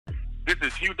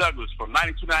This is Hugh Douglas from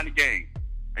 92.9 The Game,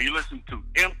 and you listen to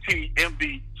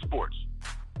MTMV Sports.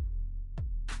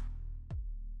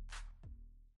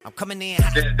 I'm coming in.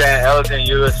 This is Dan Elgin.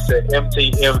 You listen to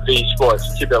MTMV Sports.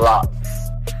 Keep it locked.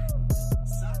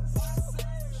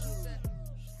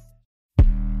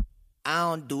 I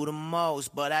don't do the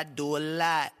most, but I do a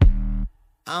lot.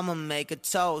 I'ma make a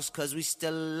toast, cause we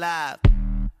still alive.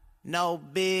 No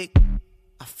big,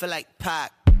 I feel like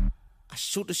Pac. I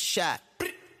shoot a shot.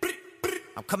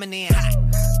 I'm coming in hot.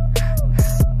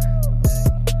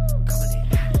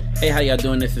 Hey, how y'all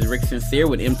doing? This is Rick Sincere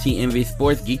with MTMV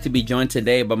Sports. Geek to be joined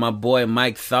today by my boy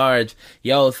Mike Sarge.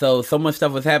 Yo, so much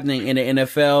stuff was happening in the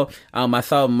NFL. I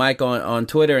saw Mike on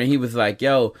Twitter, and he was like,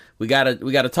 "Yo, we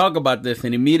gotta talk about this."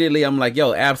 And immediately, I'm like,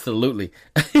 "Yo, absolutely,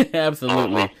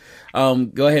 absolutely."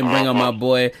 Go ahead and bring on my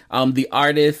boy, the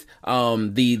artist,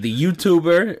 the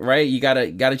YouTuber, right? You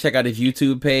gotta check out his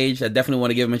YouTube page. I definitely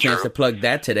want to give him a chance to plug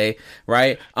that today,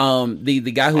 right?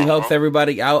 The guy who helps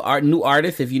everybody out, our new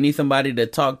artist. If you need somebody to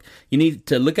talk, you need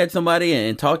to look at somebody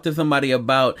and talk to somebody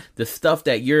about the stuff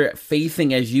that you're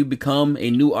facing as you become a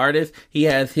new artist. He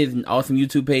has his awesome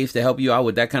YouTube page to help you out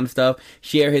with that kind of stuff.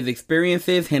 Share his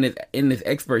experiences and his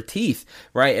expertise,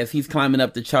 right? As he's climbing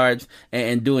up the charts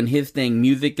and doing his thing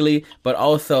musically. But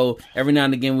also, every now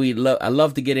and again, I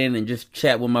love to get in and just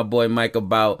chat with my boy Mike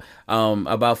about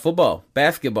football,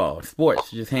 basketball,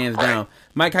 sports, just hands down.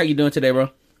 Mike, how you doing today, bro?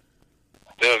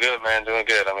 Doing good, man. Doing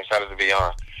good. I'm excited to be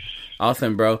on.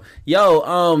 Awesome, bro.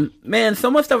 Yo, man,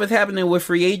 so much stuff is happening with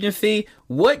free agency.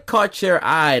 What caught your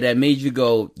eye that made you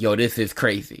go, yo, this is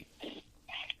crazy?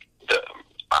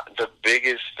 The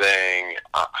biggest thing...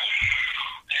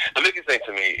 the biggest thing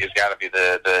to me is got to be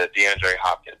the DeAndre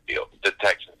Hopkins deal, the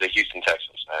Houston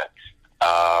Texans, man.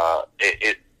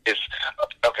 It's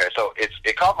okay. So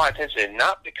it caught my attention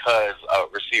not because a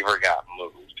receiver got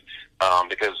moved,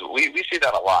 because we see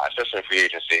that a lot, especially in free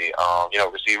agency.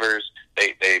 Receivers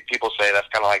people say that's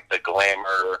kind of like the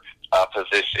glamour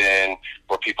position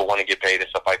where people want to get paid and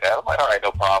stuff like that. I'm like, all right,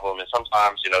 no problem. And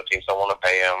sometimes teams don't want to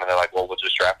pay him, and they're like, well, we'll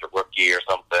just draft a rookie or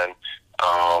something.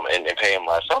 And pay him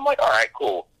less. So I'm like, all right,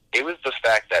 cool. It was the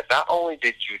fact that not only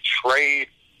did you trade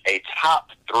a top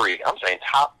 3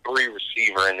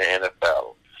 receiver in the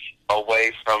NFL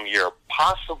away from your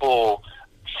possible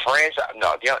franchise.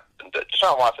 No,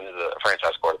 Deshaun Watson is a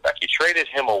franchise quarterback. You traded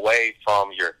him away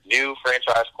from your new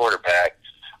franchise quarterback.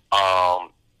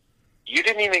 You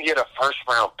didn't even get a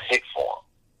first-round pick for him.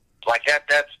 Like,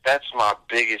 that's my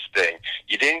biggest thing.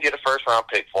 You didn't get a first-round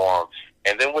pick for him.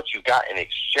 And then what you got in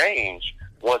exchange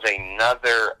was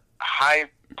another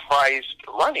high-priced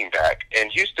running back.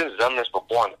 And Houston's done this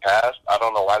before in the past. I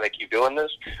don't know why they keep doing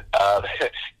this.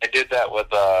 They did that with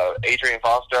Adrian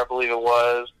Foster, I believe it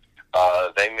was.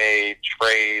 They made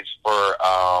trades for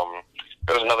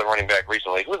there was another running back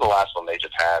recently. Who was the last one they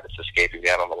just had? It's escaping me.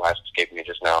 I don't know why it's escaping me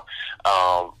just now.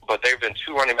 But there have been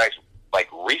 2 running backs like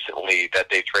recently that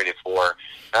they traded for.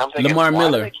 And I'm thinking, Lamar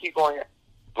Miller. Do they keep going?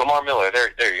 Lamar Miller,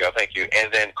 there you go, thank you. And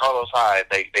then Carlos Hyde,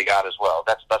 they got as well.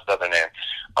 That's the other name.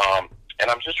 And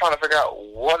I'm just trying to figure out,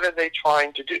 what are they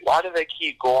trying to do? Why do they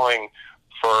keep going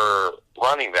for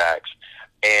running backs?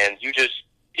 And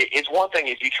it's one thing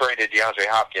if you traded DeAndre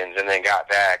Hopkins and then got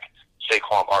back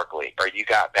Saquon Barkley, or you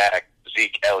got back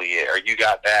Zeke Elliott, or you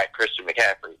got back Christian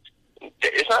McCaffrey.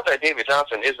 It's not that David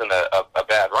Johnson isn't a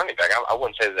bad running back. I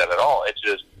wouldn't say that at all. It's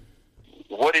just,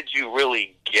 what did you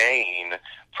really gain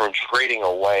from trading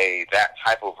away that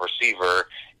type of receiver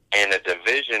in a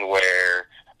division where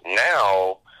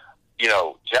now,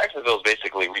 Jacksonville's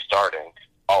basically restarting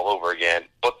all over again,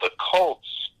 but the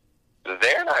Colts,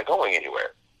 they're not going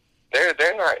anywhere. They're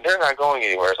not going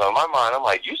anywhere. So in my mind, I'm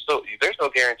like, there's no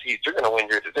guarantees you're going to win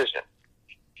your division.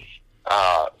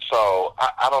 So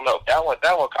I don't know. That one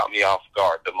caught me off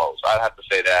guard the most. I'd have to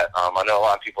say that. I know a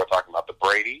lot of people are talking about the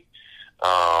Brady,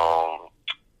 Stephon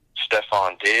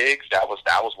Diggs. That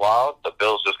was wild. The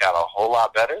Bills just got a whole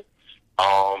lot better.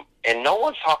 And no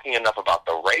one's talking enough about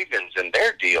the Ravens and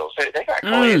their deals. They got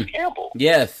Calais Campbell.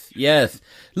 Yes.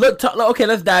 Look, okay,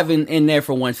 let's dive in there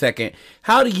for 1 second.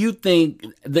 How do you think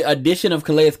the addition of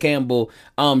Calais Campbell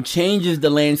changes the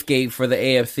landscape for the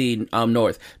AFC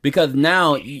North? Because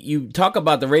now you talk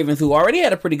about the Ravens, who already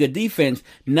had a pretty good defense.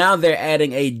 Now they're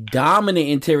adding a dominant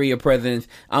interior presence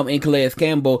in Calais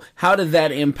Campbell. How does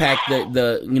that impact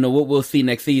the what we'll see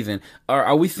next season?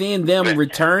 Are we seeing them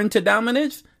return to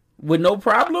dominance with no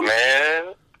problem?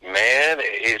 Man,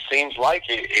 it seems like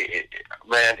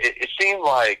it seemed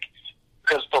like,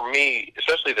 because for me,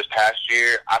 especially this past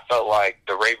year, I felt like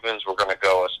the Ravens were going to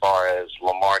go as far as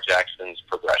Lamar Jackson's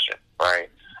progression, right?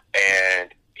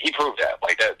 And he proved that.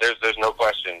 Like that, there's no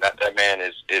question that man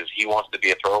is he wants to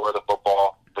be a thrower of the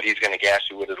football, but he's going to gash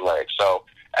you with his legs. So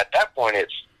at that point,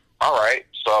 it's all right.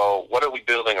 So what are we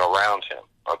building around him?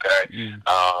 Okay,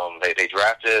 they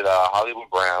drafted Hollywood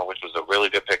Brown, which was a really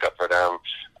good pickup for them.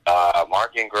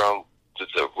 Mark Ingram,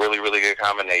 just a really, really good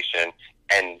combination.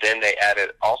 And then they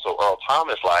added also Earl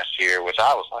Thomas last year, which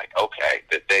I was like, okay,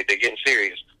 they're getting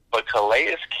serious. But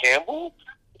Calais Campbell,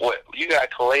 you got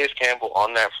Calais Campbell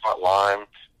on that front line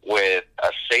with a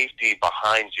safety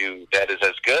behind you that is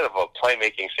as good of a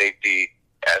playmaking safety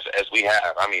as we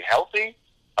have. I mean, healthy.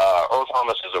 Earl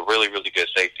Thomas is a really, really good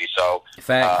safety. So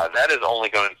that is only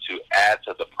going to add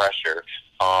to the pressure.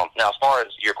 Now, as far as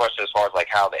your question, as far as like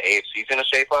how the AFC is going to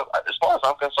shape up, as far as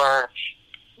I'm concerned,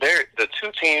 they're the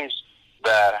two teams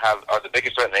that are the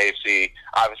biggest threat in the AFC.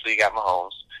 Obviously, you got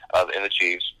Mahomes and the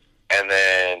Chiefs, and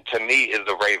then to me is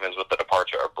the Ravens with the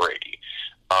departure of Brady.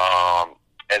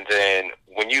 And then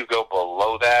when you go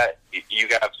below that, you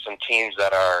got some teams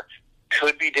that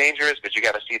could be dangerous, but you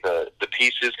got to see the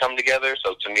pieces come together.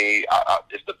 So to me,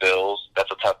 it's the Bills.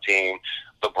 That's a tough team.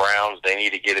 The Browns, they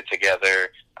need to get it together.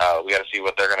 We got to see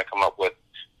what they're going to come up with.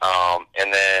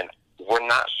 And then we're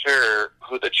not sure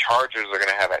who the Chargers are going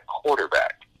to have at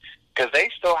quarterback because they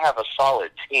still have a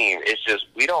solid team. It's just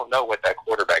we don't know what that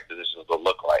quarterback position will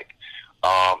look like.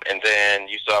 And then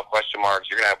you still have question marks.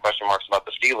 You're going to have question marks about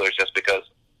the Steelers just because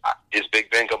is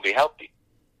Big Ben going to be healthy?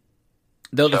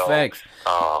 Those are facts.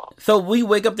 So we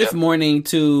wake up this morning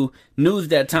to news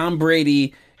that Tom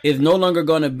Brady is no longer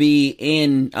going to be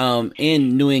in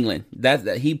New England.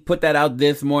 That he put that out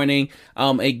this morning.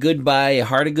 A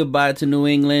hearty goodbye to New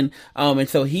England. And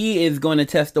so he is going to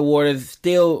test the waters.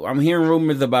 Still, I'm hearing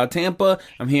rumors about Tampa.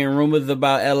 I'm hearing rumors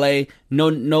about LA.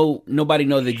 Nobody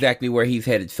knows exactly where he's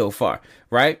headed so far.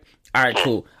 Right? All right,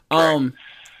 cool.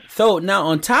 So now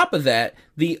on top of that,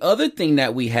 the other thing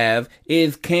that we have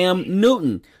is Cam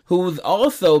Newton, who's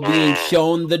also being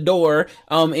shown the door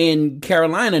in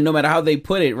Carolina, no matter how they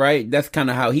put it, right? That's kind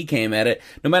of how he came at it.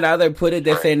 No matter how they put it,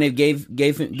 they're saying they've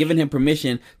given him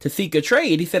permission to seek a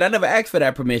trade. He said, I never asked for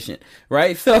that permission,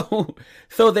 right? So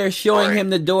they're showing him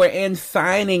the door and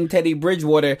signing Teddy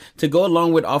Bridgewater to go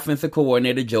along with offensive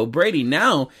coordinator Joe Brady.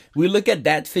 Now, we look at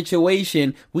that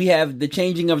situation. We have the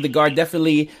changing of the guard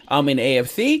definitely in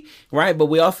AFC, right? But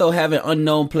we also have an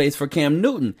unknown place for Cam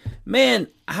Newton. Man,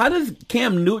 how does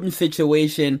Cam Newton's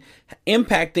situation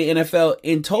impact the NFL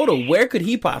in total? Where could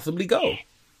he possibly go?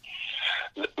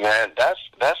 Man, that's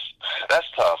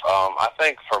tough. I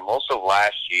think for most of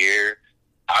last year,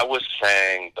 I was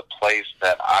saying the place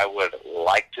that I would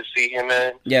like to see him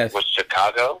in was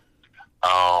Chicago.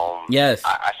 Yes,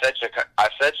 I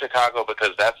said Chicago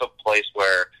because that's a place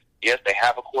where yes, they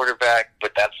have a quarterback,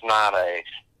 but that's not a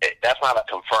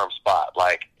confirmed spot.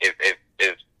 Like if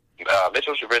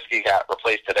Mitchell Trubisky got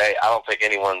replaced today, I don't think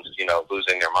anyone's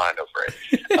losing their mind over it.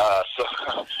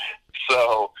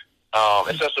 So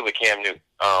especially with Cam Newton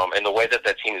and the way that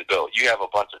team is built, you have a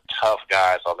bunch of tough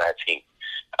guys on that team.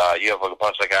 You have a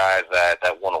bunch of guys that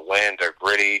want to win. They're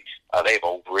gritty. They have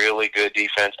a really good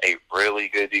defense.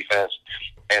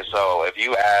 And so if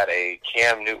you add a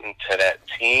Cam Newton to that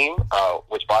team,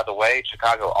 which by the way,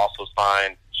 Chicago also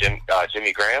signed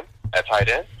Jimmy Graham at tight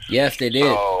end. Yes, they did.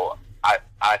 So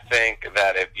I think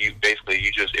that if you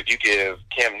give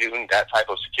Cam Newton that type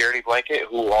of security blanket,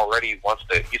 who already wants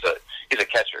to, he's a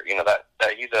catcher.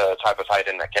 That he's a type of tight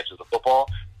end that catches the football.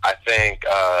 I think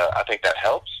that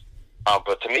helps.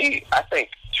 But to me, I think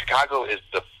Chicago is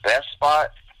the best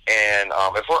spot. And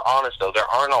if we're honest, though, there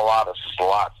aren't a lot of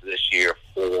slots this year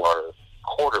for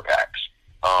quarterbacks,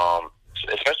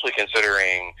 especially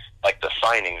considering like the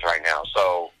signings right now.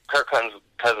 So Kirk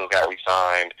Cousins got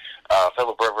re-signed.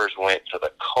 Phillip Rivers went to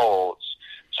the Colts.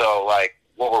 So like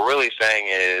what we're really saying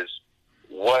is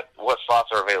what slots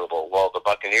are available? Well, the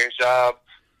Buccaneers job,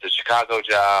 the Chicago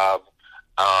job,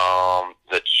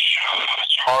 the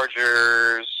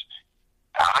Chargers.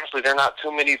 Honestly, they're not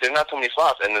too many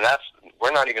slots, and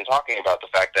we're not even talking about the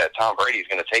fact that Tom Brady is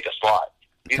going to take a slot.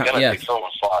 He's going to take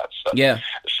someone's slots.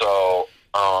 So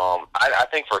I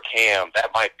think for Cam,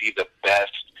 that might be the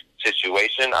best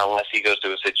situation, unless he goes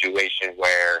to a situation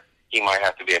where he might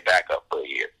have to be a backup for a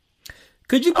year.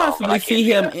 Could you possibly see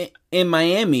him in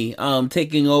Miami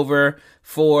taking over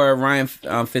for Ryan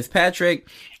Fitzpatrick,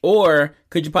 or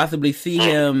could you possibly see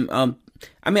him?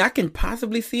 I can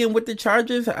possibly see him with the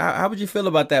Chargers. How would you feel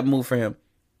about that move for him?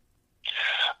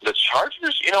 The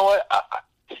Chargers, you know what?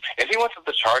 If he went to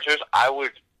the Chargers, I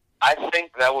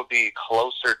think that would be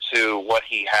closer to what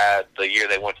he had the year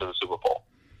they went to the Super Bowl.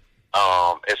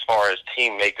 As far as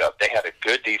team makeup, they had a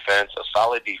good defense, a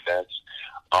solid defense.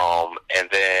 And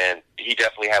then he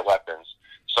definitely had weapons.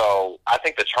 So I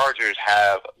think the Chargers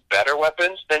have better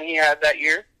weapons than he had that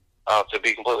year, to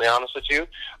be completely honest with you.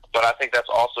 But I think that's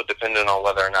also dependent on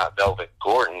whether or not Melvin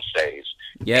Gordon stays.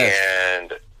 Yes.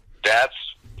 And that's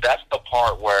the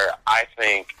part where I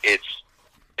think it's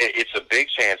a big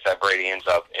chance that Brady ends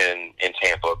up in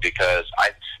Tampa because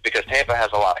Tampa has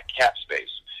a lot of cap space.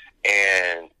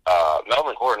 And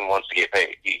Melvin Gordon wants to get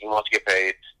paid. He wants to get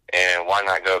paid. And why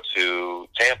not go to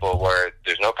Tampa where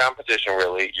there's no competition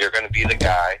really? You're going to be the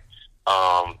guy.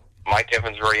 Mike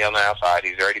Evans is already on the outside.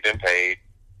 He's already been paid.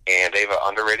 And they have an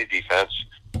underrated defense.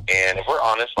 And if we're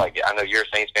honest, like I know you're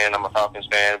a Saints fan, I'm a Falcons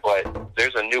fan, but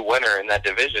there's a new winner in that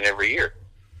division every year.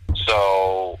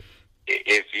 So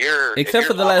except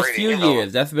for the last few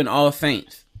years, that's been all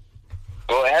Saints.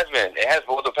 Well, it has been. It has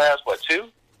been the past, what, 2?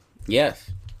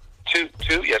 Yes. Two,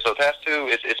 yeah. So past 2,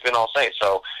 it's been all Saints.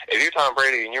 So if you're Tom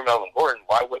Brady and you're Melvin Gordon,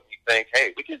 why wouldn't you think,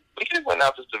 hey, we could win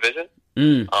out this division?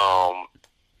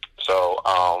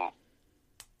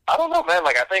 I don't know, man.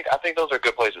 Like I think those are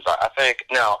good places. I think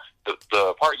now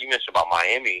the part you mentioned about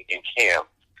Miami and Cam,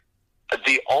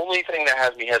 the only thing that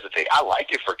has me hesitate, I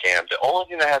like it for Cam. The only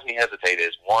thing that has me hesitate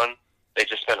is one, they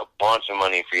just spent a bunch of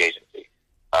money in free agency.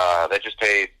 They just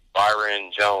paid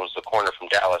Byron Jones, the corner from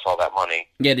Dallas, all that money.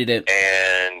 Yeah, they did.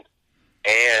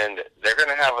 And they're going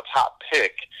to have a top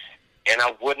pick. And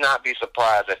I would not be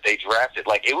surprised if they drafted.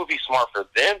 Like, it would be smart for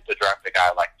them to draft a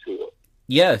guy like Tua.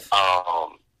 Yes.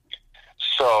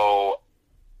 So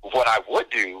what I would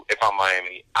do if I'm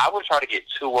Miami, I would try to get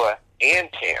Tua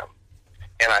and Cam.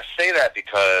 And I say that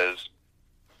because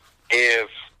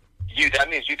that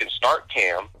means you can start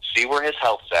Cam, see where his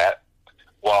health's at,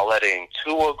 while letting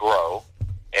Tua grow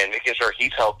and making sure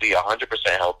he's healthy, 100%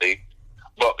 healthy.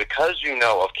 But because you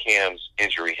know of Cam's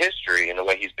injury history and the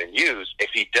way he's been used,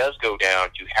 if he does go down,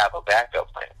 you have a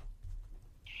backup plan.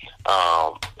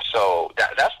 So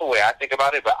that's the way I think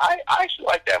about it. But I actually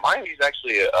like that. Miami's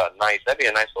actually that'd be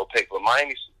a nice little pick. But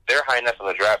Miami's, they're high enough in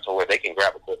the draft to where they can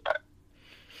grab a quarterback.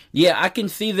 Yeah, I can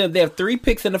see them. They have 3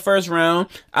 picks in the first round.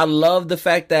 I love the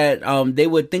fact that they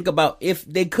would think about, if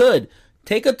they could,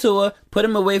 take a Tua, put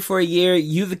him away for a year,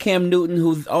 use a Cam Newton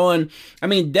who's on. I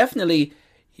mean, definitely,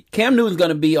 Cam Newton's going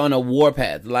to be on a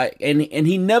warpath. And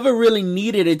he never really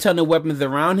needed a ton of weapons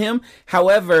around him.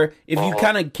 However, if you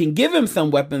kind of can give him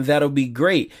some weapons, that'll be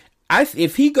great.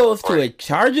 If he goes to a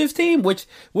Chargers team, which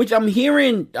I'm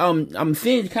hearing, I'm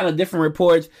seeing kind of different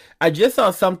reports. I just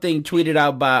saw something tweeted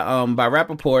out by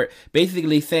Rappaport,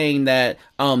 basically saying that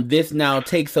this now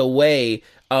takes away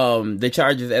the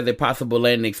Chargers as a possible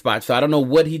landing spot. So I don't know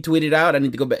what he tweeted out. I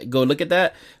need to go look at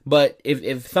that. But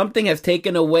if something has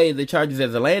taken away the Chargers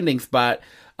as a landing spot,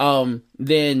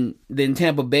 then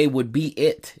Tampa Bay would be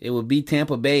it. It would be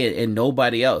Tampa Bay and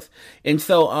nobody else. And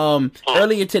so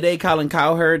earlier today, Colin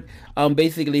Cowherd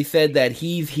basically said that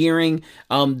he's hearing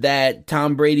that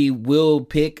Tom Brady will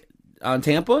pick on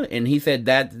Tampa, and he said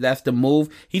that's the move.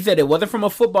 He said it wasn't from a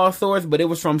football source, but it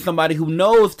was from somebody who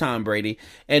knows Tom Brady,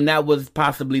 and that was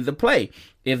possibly the play.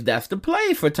 If that's the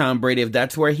play for Tom Brady, if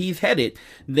that's where he's headed,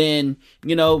 then,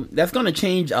 that's going to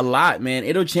change a lot, man.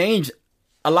 It'll change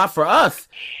a lot for us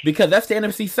because that's the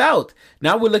NFC South.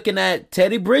 Now we're looking at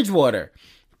Teddy Bridgewater,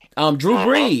 Drew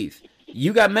Brees.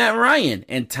 You got Matt Ryan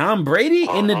and Tom Brady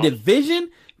in the division.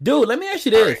 Dude, let me ask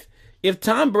you this. If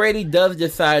Tom Brady does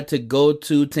decide to go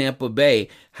to Tampa Bay,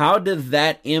 how does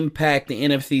that impact the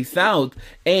NFC South?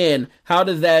 And how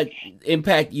does that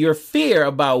impact your fear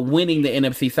about winning the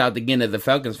NFC South again as a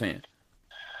Falcons fan?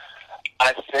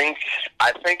 I think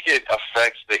it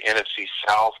affects the NFC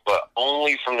South, but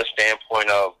only from the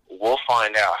standpoint of we'll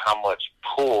find out how much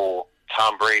pull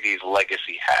Tom Brady's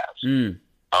legacy has.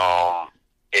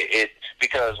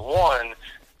 Because one,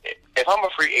 if I'm a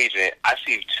free agent, I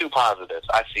see 2 positives.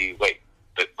 I see, like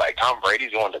Tom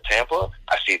Brady's going to Tampa.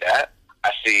 I see that.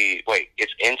 I see,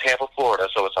 it's in Tampa, Florida,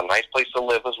 so it's a nice place to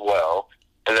live as well.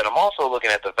 And then I'm also looking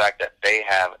at the fact that they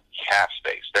have cap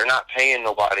space. They're not paying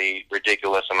nobody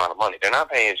ridiculous amount of money. They're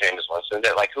not paying Jameis Winston.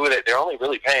 They're only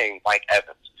really paying Mike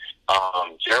Evans.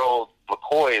 Gerald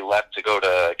McCoy left to go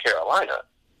to Carolina.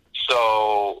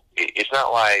 So it's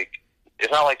not like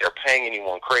they're paying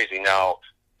anyone crazy. Now,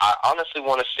 I honestly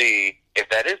want to see if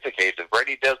that is the case. If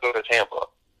Brady does go to Tampa,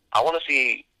 I want to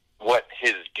see what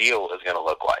his deal is going to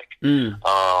look like.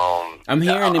 I'm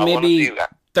hearing it maybe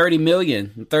 $30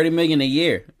 million a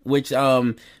year, which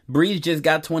Breeze just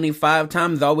got 25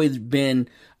 times. Always been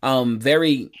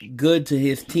very good to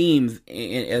his teams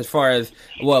as far as,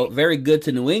 very good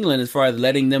to New England as far as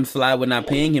letting them slide with not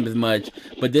paying him as much.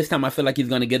 But this time I feel like he's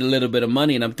going to get a little bit of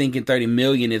money, and I'm thinking $30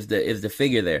 million is the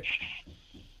figure there.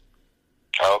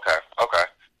 Okay.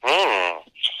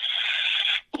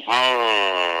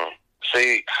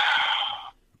 See,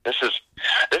 this is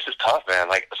tough, man.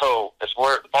 Like, so as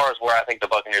far as where I think the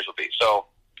Buccaneers will be, so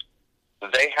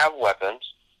they have weapons.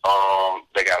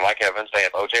 They got Mike Evans. They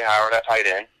have O.J. Howard at tight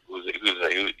end,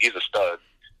 he's a stud.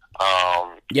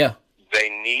 Yeah. They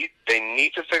need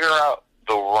to figure out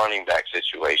the running back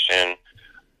situation.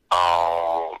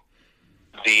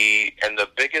 The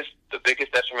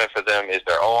biggest detriment for them is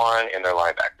their O-line and their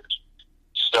linebackers.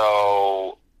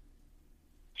 So,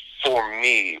 for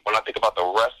me, when I think about the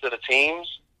rest of the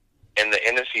teams in the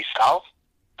NFC South,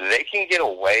 they can get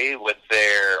away with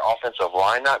their offensive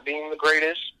line not being the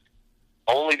greatest,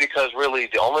 only because really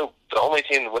the only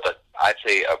team with I'd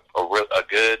say a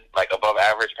good, like, above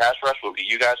average pass rush would be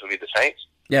you guys, would be the Saints.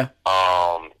 Yeah.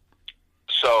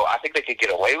 So I think they could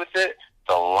get away with it.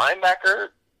 The linebacker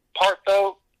part,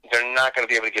 though, they're not going to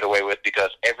be able to get away with, because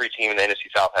every team in the NFC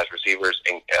South has receivers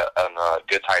and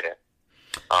good tight end.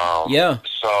 Yeah.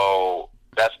 So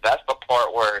that's the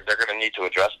part where they're going to need to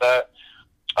address that.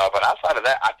 But outside of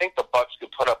that, I think the Bucs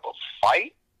could put up a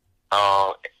fight.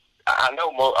 I know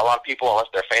a lot of people, unless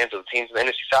they're fans of the teams in the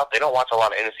NFC South, they don't watch a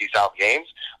lot of NFC South games.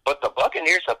 But the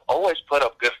Buccaneers have always put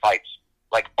up good fights,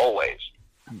 like always.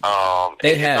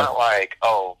 They have.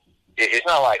 It's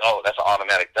not like, oh, that's an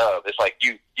automatic dub. It's like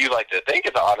you like to think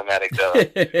it's an automatic dub.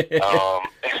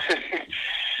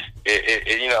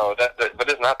 But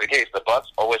it's not the case. The Bucs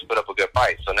always put up a good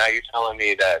fight. So now you're telling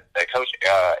me that Coach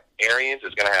Arians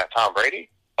is going to have Tom Brady?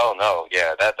 Oh no,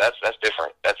 yeah, that's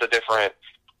different. That's a different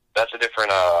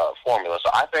formula.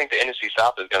 So I think the NFC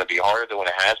South is going to be harder than what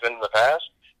it has been in the past.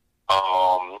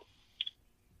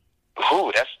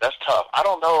 That's tough. I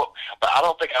don't know, but I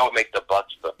don't think I would make the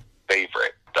Bucs the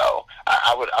favorite, though.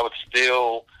 I would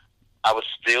still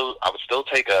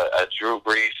take a Drew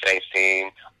Brees Saints team.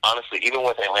 Honestly, even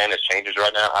with Atlanta's changes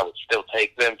right now, I would still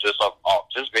take them just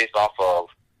based off of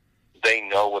they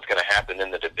know what's going to happen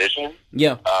in the division.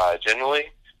 Yeah. Generally.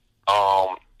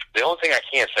 The only thing I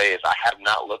can't say is I have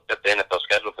not looked at the NFL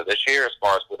schedule for this year as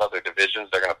far as what other divisions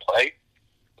they're going to play.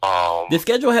 The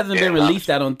schedule hasn't been released,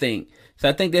 I don't think. So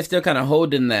I think they're still kind of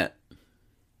holding that.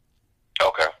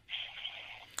 Okay.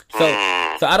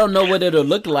 So I don't know what it'll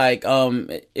look like. At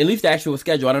least the actual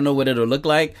schedule, I don't know what it'll look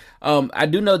like. I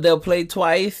do know they'll play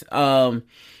twice. And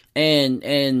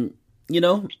you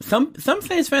know, some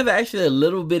Saints fans are actually a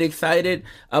little bit excited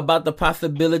about the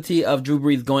possibility of Drew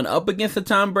Brees going up against a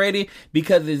Tom Brady,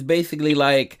 because it's basically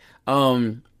like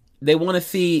they want to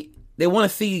see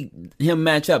him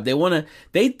match up.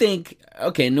 They think,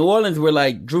 okay, New Orleans, we're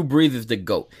like, Drew Brees is the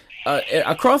GOAT.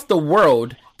 Across the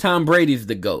world, Tom Brady's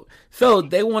the GOAT. So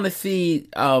they want to see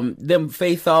them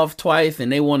face off twice,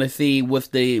 and they want to see what's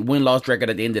the win-loss record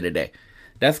at the end of the day.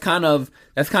 That's kind of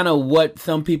what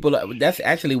some people. That's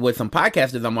actually what some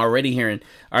podcasters I'm already hearing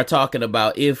are talking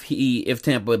about. If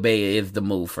Tampa Bay is the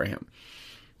move for him.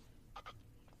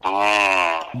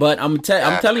 But I'm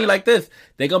telling you like this,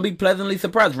 they're gonna be pleasantly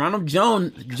surprised. Ronald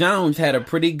Jones had a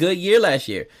pretty good year last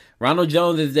year. Ronald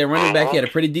Jones is their running back. He had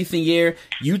a pretty decent year.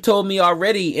 You told me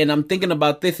already, and I'm thinking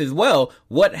about this as well.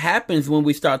 What happens when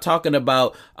we start talking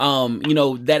about,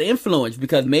 that influence?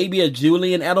 Because maybe a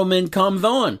Julian Edelman comes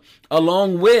on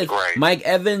along with Mike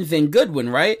Evans and Goodwin,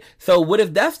 right? So what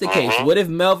if that's the case? What if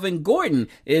Melvin Gordon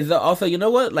is also, you know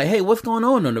what? Like, hey, what's going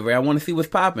on over there? I want to see what's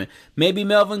popping. Maybe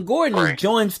Melvin Gordon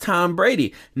joins Tom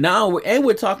Brady. Now,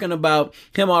 we're talking about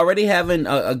him already having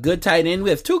a good tight end.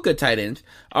 We have two good tight ends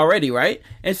already, right?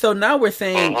 And so now we're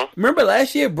saying, remember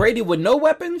last year, Brady with no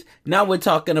weapons? Now we're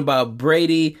talking about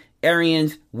Brady,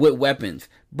 Arians with weapons.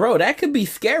 Bro, that could be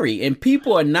scary. And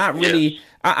people are not really,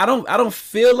 I don't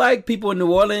feel like people in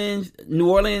New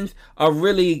Orleans are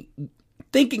really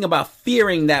thinking about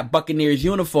fearing that Buccaneers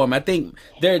uniform. I think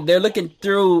they're looking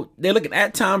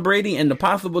at Tom Brady and the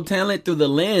possible talent through the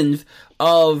lens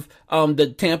of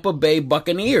the Tampa Bay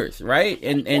Buccaneers, right?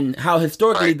 And how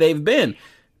historically they've been.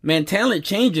 Man, talent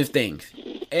changes things.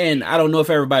 And I don't know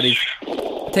if everybody's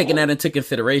taking that into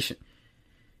consideration.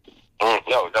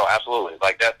 No, absolutely.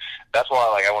 Like that's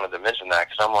why I wanted to mention that,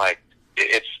 because I'm like,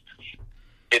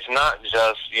 it's not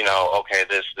just, okay,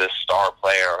 this star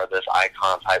player or this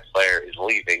icon type player is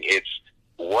leaving. It's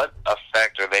what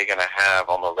effect are they going to have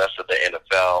on the rest of the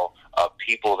NFL of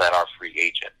people that are free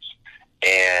agents?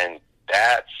 And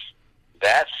that's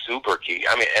super key.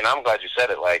 I mean, and I'm glad you said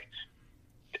it, like,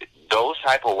 those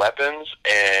type of weapons,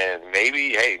 and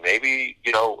maybe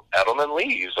Edelman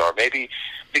leaves, or maybe,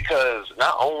 because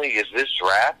not only is this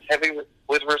draft heavy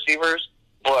with receivers,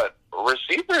 but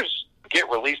receivers get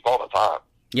released all the time.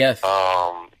 Yes.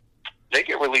 They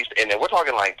get released, and we're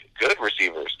talking like good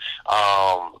receivers.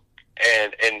 And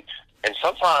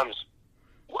sometimes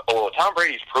well, Tom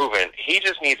Brady's proven he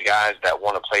just needs guys that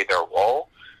want to play their role.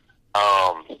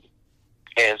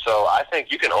 And so I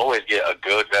think you can always get a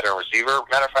good veteran receiver.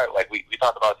 Matter of fact, like we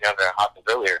talked about DeAndre Hopkins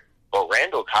earlier, but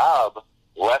Randall Cobb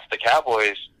left the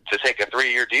Cowboys to take a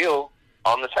 3-year deal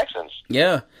on the Texans.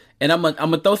 Yeah. And I'm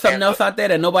gonna throw something else out there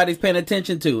that nobody's paying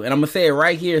attention to. And I'm going to say it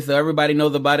right here so everybody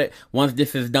knows about it once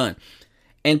this is done.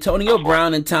 Antonio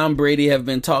Brown and Tom Brady have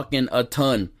been talking a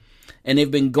ton. And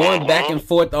they've been going back and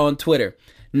forth on Twitter.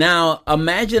 Now,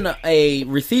 imagine a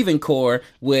receiving core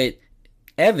with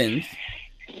Evans,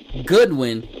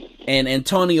 Goodwin, and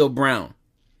Antonio Brown.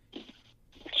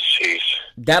 Sheesh.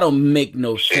 That'll make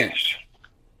no sense.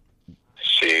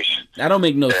 Sheesh. That don't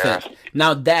make no sense.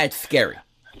 Now that's scary.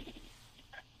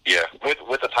 Yeah,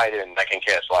 with a tight end that can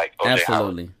catch like O.J.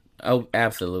 Absolutely. Howard. Oh,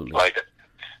 absolutely. Like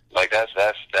that's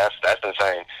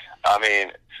insane. I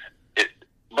mean,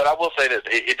 but I will say this: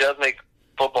 it does make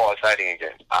football exciting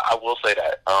again. I will say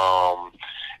that.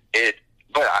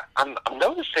 But I'm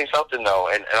noticing something though,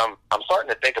 and I'm starting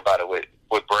to think about it with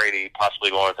Brady possibly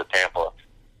going to Tampa.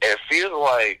 It feels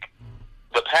like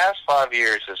the past 5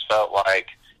 years has felt like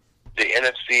the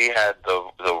NFC had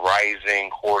the rising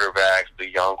quarterbacks, the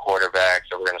young quarterbacks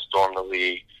that were going to storm the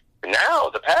league. Now,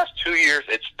 the past 2 years,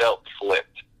 it's felt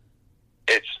flipped.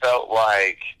 It's felt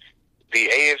like the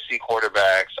AFC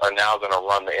quarterbacks are now going to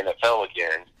run the NFL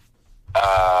again.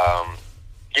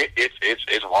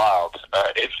 It's wild.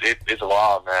 It's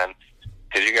wild, man.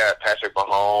 Because you got Patrick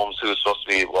Mahomes, who's supposed to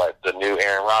be the new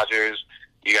Aaron Rodgers.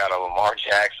 You got a Lamar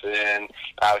Jackson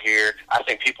out here. I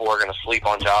think people are going to sleep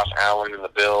on Josh Allen and the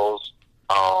Bills.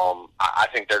 I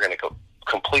think they're going to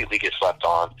completely get slept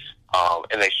on.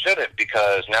 And they shouldn't,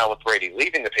 because now with Brady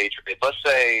leaving the Patriots, let's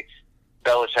say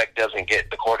Belichick doesn't get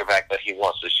the quarterback that he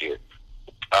wants this year.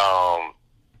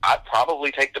 I'd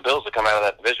probably take the Bills to come out of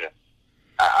that division.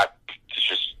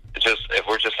 Just if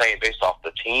we're just saying based off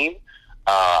the team,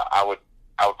 I would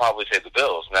probably say the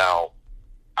Bills. Now,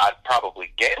 I'd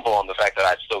probably gamble on the fact that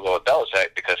I'd still go with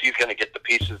Belichick because he's going to get the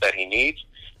pieces that he needs.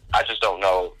 I just don't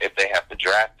know if they have the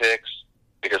draft picks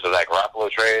because of that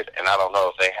Garoppolo trade, and I don't know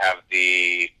if they have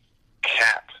the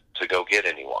cap to go get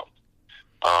anyone.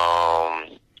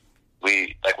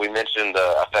 We mentioned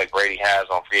the effect Brady has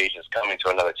on free agents coming to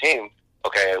another team.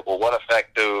 Okay, well, what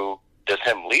effect does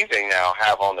him leaving now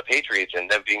have on the Patriots and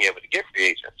them being able to get free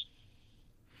agents?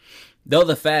 Those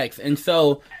are facts. And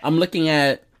so I'm looking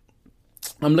at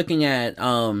the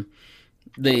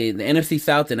NFC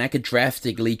South, and that could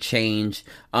drastically change.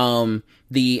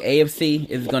 The AFC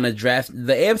is going to draft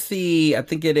the AFC. I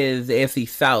think it is the AFC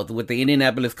South with the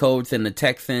Indianapolis Colts and the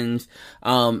Texans.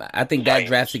 I think that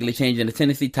drastically changes. The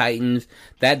Tennessee Titans,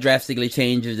 that drastically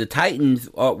changes. The Titans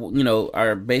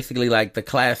are basically like the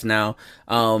class now.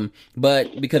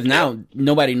 But because now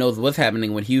nobody knows what's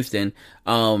happening with Houston.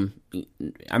 I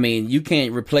mean, you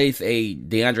can't replace a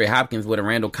DeAndre Hopkins with a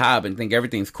Randall Cobb and think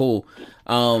everything's cool.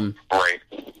 Right.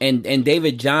 And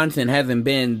David Johnson hasn't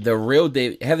been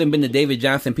the David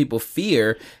Johnson people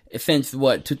fear since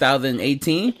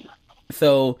 2018.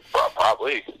 So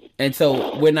probably. And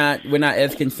so we're not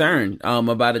as concerned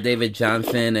about a David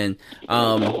Johnson, and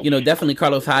definitely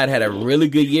Carlos Hyde had a really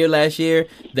good year last year.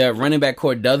 The running back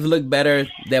core does look better.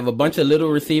 They have a bunch of little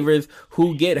receivers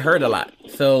who get hurt a lot.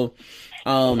 So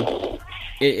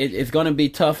it's going to be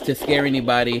tough to scare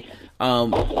anybody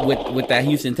with that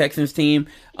Houston Texans team.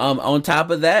 On top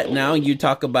of that, now you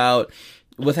talk about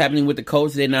what's happening with the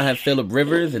Colts. They now have Phillip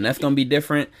Rivers, and that's going to be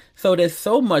different. So there's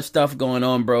so much stuff going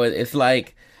on, bro. It's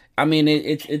like, I mean,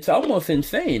 it's almost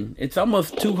insane. It's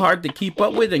almost too hard to keep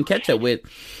up with and catch up with.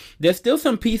 There's still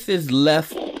some pieces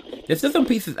left. There's still some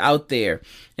pieces out there,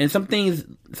 and some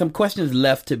questions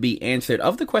left to be answered.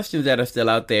 Of the questions that are still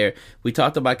out there, we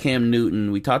talked about Cam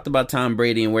Newton. We talked about Tom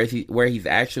Brady and where he's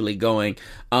actually going.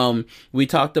 We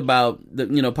talked about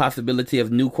the possibility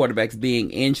of new quarterbacks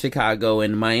being in Chicago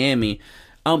and Miami.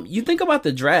 You think about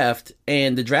the draft,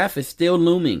 and the draft is still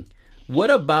looming. What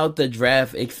about the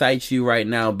draft excites you right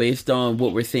now based on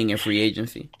what we're seeing in free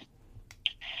agency?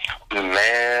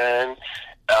 Man,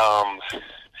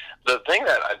 the thing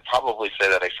that I'd probably say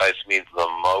that excites me the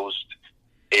most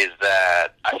is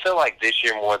that I feel like this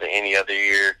year more than any other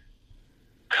year,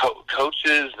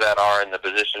 coaches that are in the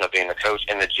position of being a coach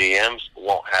and the GMs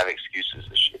won't have excuses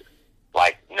this year.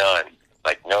 Like none.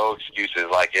 Like no excuses.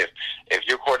 Like if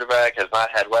your quarterback has not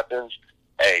had weapons,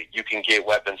 hey, you can get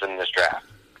weapons in this draft.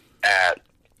 At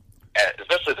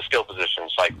especially the skill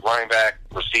positions like running back,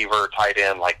 receiver, tight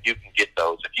end, like you can get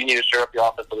those. If you need to shore up your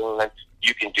offensive line,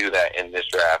 you can do that in this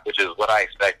draft, which is what I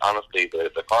expect, honestly,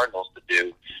 the Cardinals to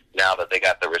do now that they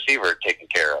got the receiver taken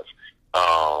care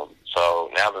of. So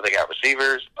now that they got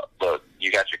receivers, look,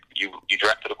 you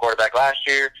drafted a quarterback last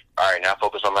year. All right, now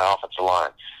focus on that offensive line.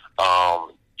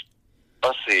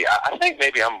 Let's see. I think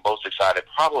maybe I'm most excited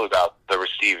probably about the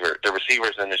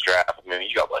receivers in this draft. I mean,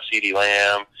 you got CeeDee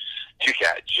Lamb, you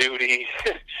got Judy.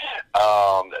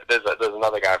 There's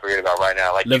another guy I forget about right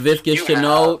now. Like Laviska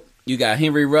Shenault. You got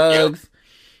Henry Ruggs.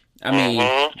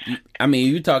 Yep. I mean,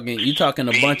 you talking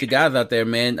a bunch of guys out there,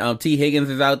 man. T. Higgins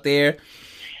is out there.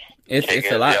 It's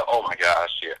a lot. Yeah. Oh my gosh,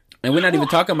 yeah. And we're not even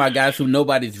talking about guys who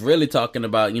nobody's really talking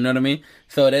about. You know what I mean?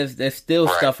 So there's still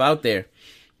stuff out there.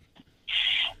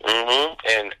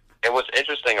 And what's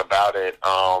interesting about it,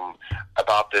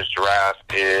 about this draft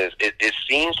is it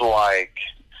seems like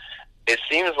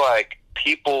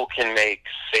people can make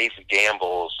safe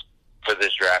gambles for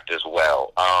this draft as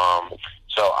well.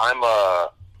 So I'm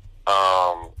a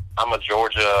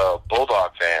Georgia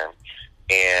Bulldog fan,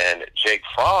 and Jake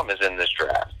Fromm is in this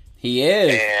draft. He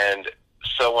is. And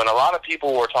so when a lot of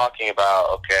people were talking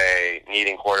about,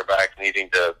 needing quarterbacks,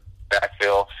 needing to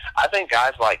backfill, I think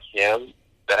guys like him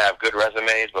that have good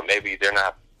resumes, but maybe they're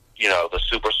not, the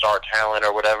superstar talent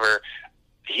or whatever,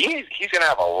 he's going to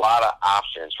have a lot of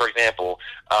options. For example,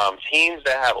 teams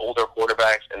that have older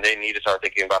quarterbacks and they need to start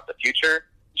thinking about the future,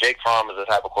 Jake Fromm is the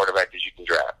type of quarterback that you can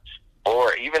draft.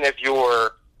 Or even if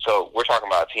so we're talking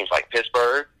about teams like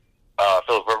Pittsburgh,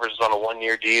 Philip Rivers is on a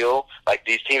 1-year deal. Like,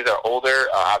 these teams are older,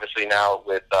 obviously now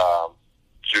with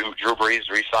Drew Brees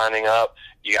re-signing up.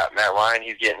 You got Matt Ryan,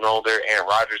 he's getting older. Aaron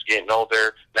Rodgers getting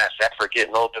older. Matt Stafford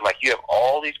getting older. Like, you have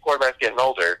all these quarterbacks getting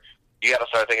older. You got to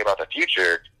start thinking about the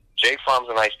future. Jake Fromm's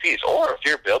a nice piece. Or if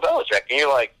you're Bill Belichick and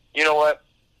you're like, you know what?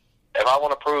 If I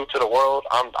want to prove to the world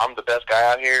I'm the best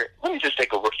guy out here, let me just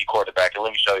take a rookie quarterback and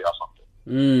let me show y'all something.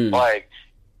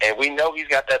 And we know he's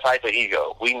got that type of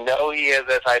ego. We know he has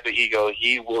that type of ego.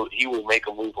 He will make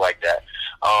a move like that.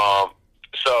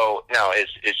 So now is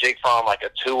Jake Fromm like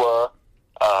a Tua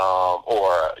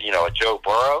or a Joe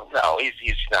Burrow? No,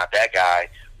 he's not that guy.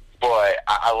 But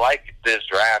I like this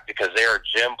draft because there are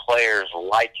gem players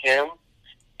like him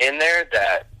in there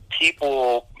that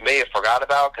people may have forgot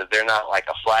about because they're not like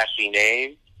a flashy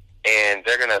name, and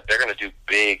they're gonna do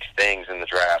big things in the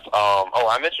draft.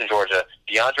 I mentioned Georgia,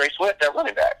 DeAndre Swift, that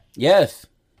running back. Yes,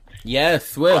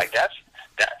 Swift. Like that's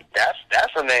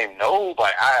a name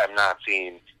nobody. I have not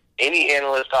seen any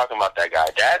analyst talking about that guy.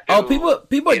 That dude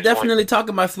people are definitely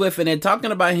talking about Swift, and they're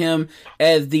talking about him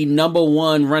as the number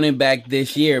 1 running back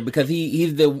this year because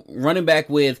he's the running back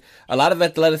with a lot of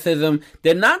athleticism.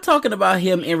 They're not talking about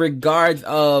him in regards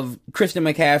of Christian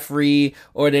McCaffrey,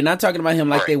 or they're not talking about him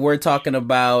like they were talking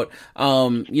about,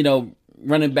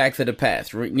 running backs of the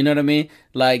past. You know what I mean?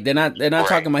 Like they're not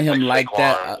talking about him like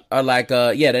that, or like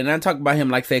they're not talking about him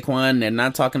like Saquon. They're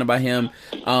not talking about him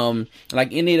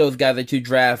like any of those guys that you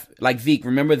draft, like Zeke.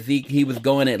 Remember Zeke? He was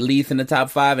going at least in the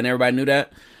top 5, and everybody knew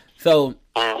that. So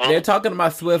they're talking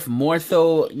about Swift more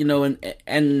so,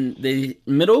 in the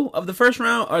middle of the first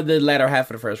round or the latter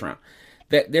half of the first round.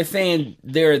 They're saying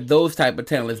there are those type of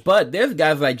talents, but there's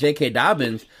guys like J.K.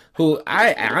 Dobbins who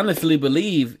I honestly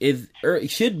believe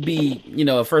should be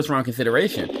a first round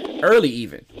consideration, early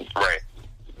even. Right.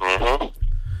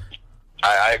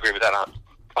 I agree with that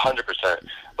 100%.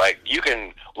 Like, you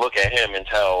can look at him and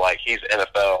tell like he's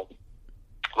NFL,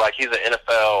 like he's an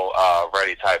NFL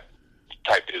ready type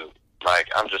dude. Like,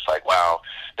 I'm just like, wow,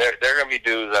 there are gonna be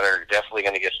dudes that are definitely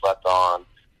gonna get slept on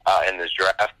in this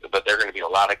draft, but there are gonna be a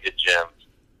lot of good gems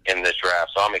in this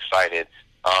draft, so I'm excited.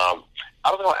 I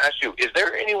was going to ask you: is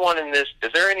there anyone in this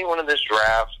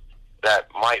draft that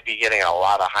might be getting a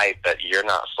lot of hype that you're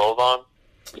not sold on?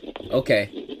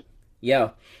 Okay,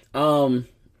 yeah.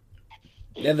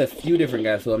 There's a few different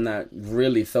guys who I'm not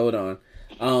really sold on.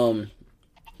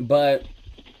 But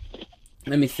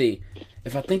let me see.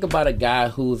 If I think about a guy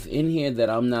who's in here that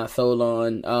I'm not sold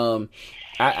on,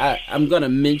 I'm gonna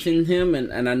mention him,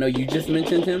 and I know you just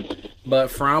mentioned him, but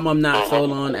Fromm I'm not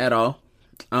sold on at all.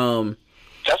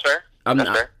 That's fair.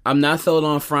 I'm not sold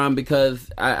on Fromm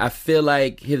because I feel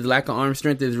like his lack of arm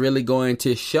strength is really going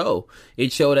to show.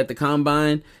 It showed at the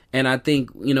combine, and I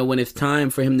think when it's time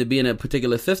for him to be in a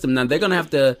particular system, now they're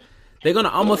gonna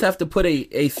almost have to put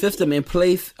a system in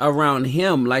place around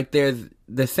him, like there's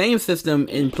the same system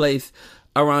in place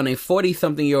around a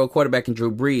 40-something-year-old quarterback in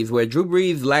Drew Brees, where Drew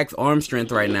Brees lacks arm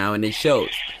strength right now, and it shows.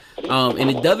 And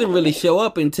it doesn't really show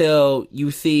up until you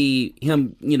see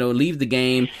him, leave the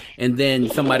game, and then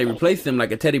somebody replaces him,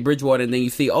 like a Teddy Bridgewater, and then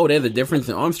you see, there's a difference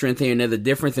in arm strength here, and there's a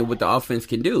difference in what the offense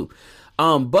can do.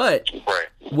 But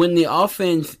when the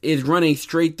offense is running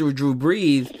straight through Drew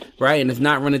Brees, right, and it's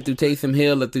not running through Taysom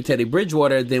Hill or through Teddy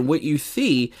Bridgewater, then what you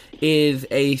see is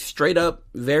a straight up,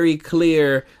 very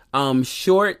clear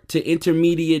short to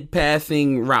intermediate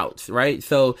passing routes, right?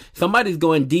 So somebody's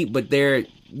going deep, but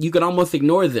you can almost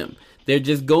ignore them. They're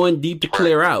just going deep to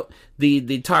clear out.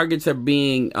 The targets are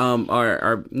being are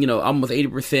almost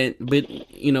 80%, but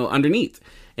underneath.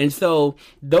 And so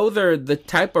those are the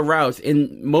type of routes,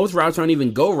 and most routes aren't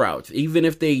even go routes. Even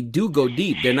if they do go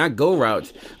deep, they're not go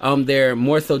routes. They're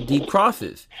more so deep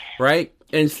crosses, right?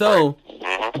 And so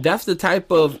that's the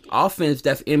type of offense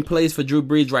that's in place for Drew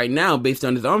Brees right now based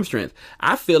on his arm strength.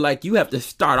 I feel like you have to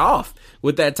start off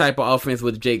with that type of offense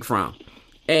with Jake Fromm.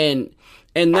 And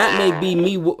that may be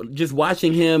me just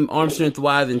watching him arm strength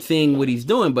wise and seeing what he's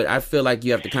doing, but I feel like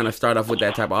you have to kind of start off with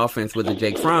that type of offense with a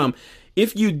Jake Fromm.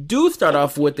 If you do start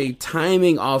off with a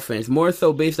timing offense, more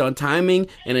so based on timing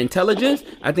and intelligence,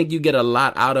 I think you get a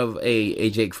lot out of a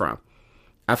Jake Fromm.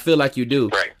 I feel like you do.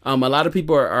 Right. A lot of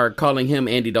people are calling him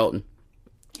Andy Dalton,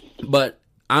 but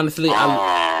honestly,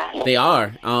 they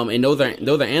are. And those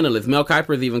are analysts. Mel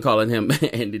Kiper's even calling him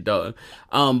Andy Dalton.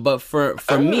 But for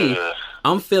me,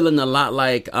 I'm feeling a lot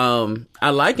like I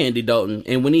like Andy Dalton,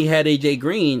 and when he had AJ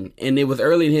Green, and it was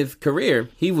early in his career,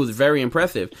 he was very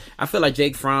impressive. I feel like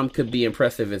Jake Fromm could be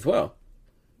impressive as well.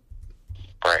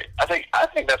 Right. I think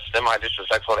that's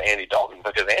semi-disrespectful to Andy Dalton,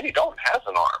 because Andy Dalton has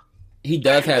an arm. He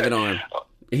does have an arm.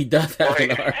 He does have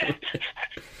an arm.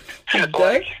 He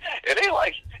does. It ain't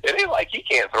like he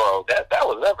can't throw. That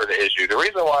was never the issue. The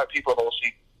reason why people don't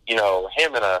see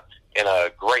him in a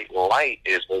great light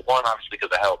is, well, one, obviously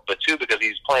because of health, but two, because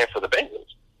he's playing for the Bengals.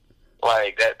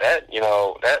 Like that has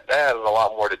a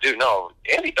lot more to do. No,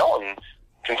 Andy Dalton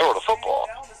can throw the football.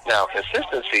 Now,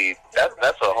 consistency,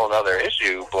 that's a whole other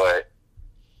issue, but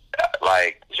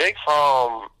like Jake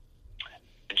Fromm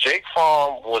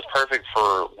was perfect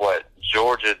for what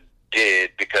Georgia did,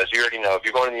 because you already know if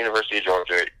you're going to the University of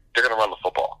Georgia, they're going to run the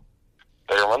football.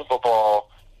 They're going to run the football,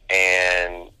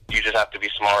 and you just have to be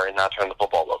smart and not turn the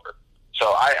football over. So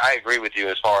I agree with you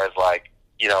as far as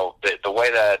the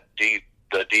way that the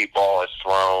deep ball is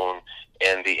thrown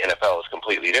in the NFL is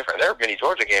completely different. There have many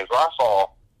Georgia games where I saw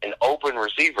an open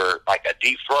receiver, like a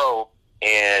deep throw,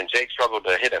 and Jake struggled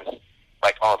to hit him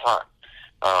on time,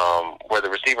 where the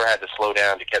receiver had to slow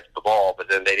down to catch the ball, but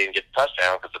then they didn't get the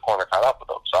touchdown because the corner caught up with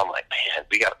them. So I'm like, man,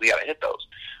 we got to hit those.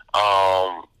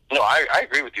 No, I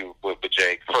agree with you with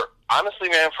Jake. Honestly,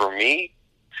 man, for me,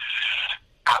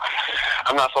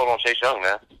 I'm not sold on Chase Young,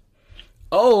 man.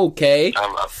 Okay,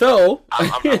 I'm not.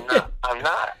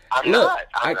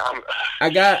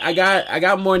 I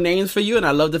got more names for you, and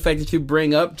I love the fact that you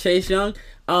bring up Chase Young.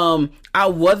 I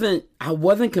wasn't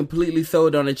completely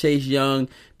sold on a Chase Young,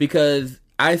 because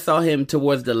I saw him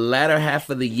towards the latter half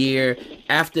of the year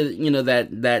after,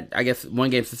 that I guess 1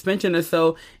 game suspension or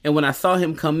so. And when I saw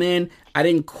him come in, I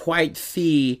didn't quite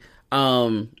see,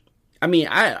 I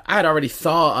had already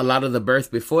saw a lot of the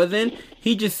burst before then.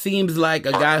 He just seems like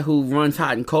a guy who runs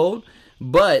hot and cold.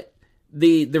 But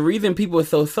the reason people are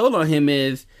so sold on him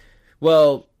is,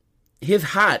 well, his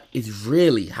hot is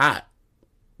really hot.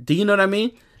 Do you know what I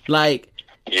mean?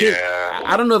 Yeah.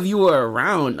 I don't know if you were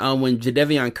around when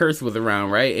Jadeveon Kearse was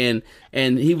around, right?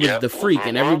 And he was the freak,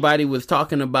 and everybody was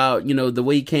talking about, the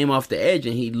way he came off the edge,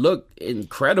 and he looked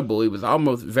incredible. He was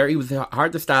he was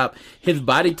hard to stop. His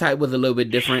body type was a little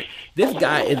bit different. This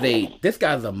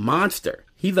guy's a monster.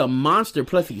 He's a monster,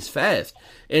 plus he's fast.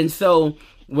 And so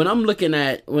when I'm looking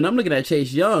at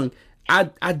Chase Young,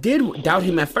 I did doubt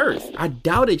him at first. I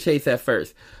doubted Chase at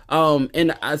first.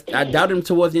 And I doubted him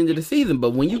towards the end of the season.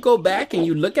 But when you go back and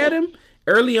you look at him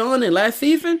early on in last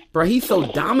season, bro, he's so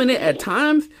dominant at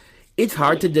times, it's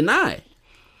hard to deny.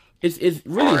 It's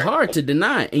really hard to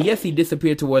deny. And yes, he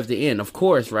disappeared towards the end, of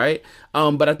course, right?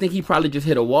 But I think he probably just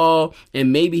hit a wall,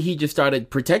 and maybe he just started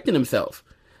protecting himself.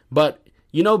 But,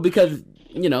 because,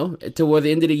 towards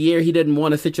the end of the year, he didn't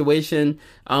want a situation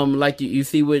like you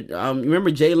see with,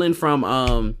 remember Jalen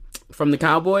from the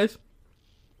Cowboys?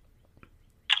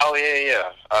 Oh,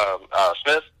 yeah.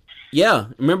 Smith? Yeah.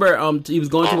 Remember, he was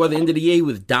going toward the end of the year. He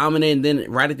was dominant. And then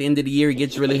right at the end of the year, he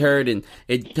gets really hurt. And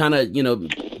it kind of,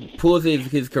 pulls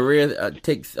his career,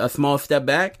 takes a small step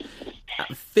back.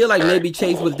 I feel like maybe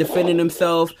Chase was defending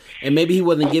himself. And maybe he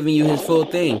wasn't giving you his full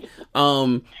thing.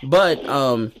 But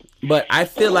I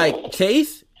feel like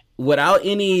Chase, without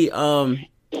any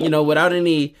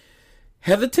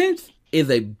hesitance, is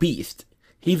a beast.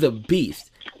 He's a beast.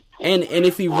 And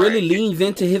if he really leans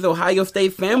into his Ohio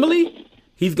State family,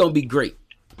 he's gonna be great.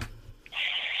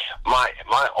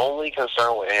 My only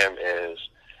concern with him is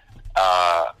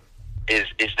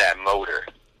that motor,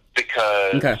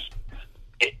 because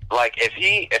if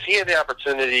he had the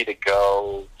opportunity to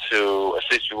go to a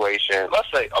situation, let's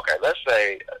say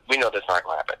we know this not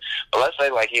going to happen, but let's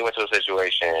say like he went to a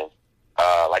situation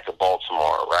like the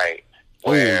Baltimore, right,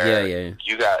 where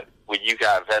you got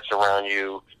vets around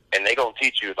you, and they gonna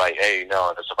teach you like, hey,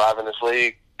 no, to survive in this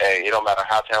league, hey, it don't matter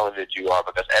how talented you are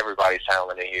because everybody's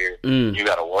talented here. You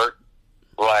got to work.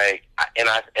 Like, and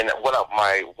what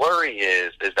my worry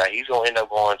is that he's gonna end up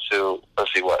going to,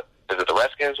 let's see, what is it, the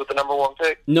Redskins with the number 1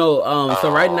 pick? No,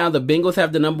 so right now the Bengals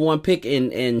have the number 1 pick,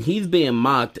 and he's being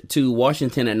mocked to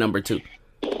Washington at number 2.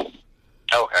 Okay,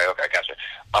 gotcha.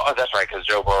 Oh, that's right, because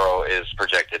Joe Burrow is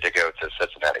projected to go to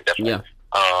Cincinnati. That's right. Yeah.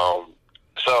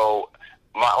 So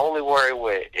my only worry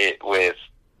with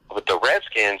the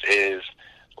Redskins is,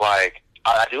 like,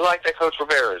 I do like that Coach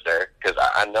Rivera is there because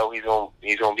I know he's gonna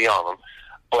be on them,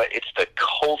 but it's the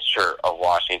culture of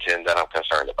Washington that I'm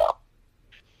concerned about.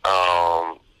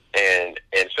 And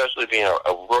especially being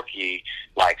a rookie,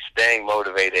 like staying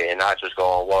motivated and not just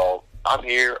going, well, I'm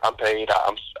here, I'm paid,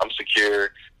 I'm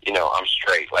secure, I'm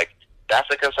straight. Like, that's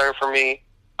a concern for me.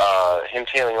 Him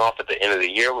tailing off at the end of the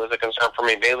year was a concern for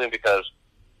me, mainly because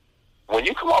when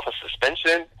you come off a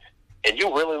suspension and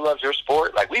you really love your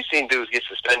sport, like we've seen dudes get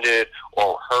suspended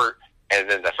or hurt, and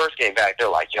then the first game back, they're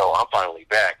like, yo, I'm finally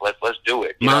back. Let's do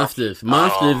it. Monsters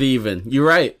even. You're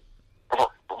right.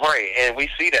 Right, and we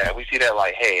see that.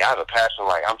 Like, hey, I have a passion.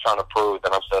 Like, I'm trying to prove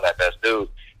that I'm still that best dude.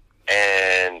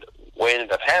 And what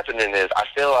ended up happening is I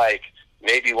feel like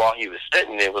maybe while he was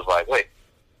sitting, it was like, wait,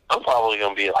 I'm probably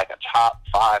going to be like a top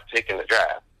 5 pick in the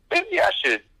draft. Maybe I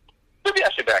should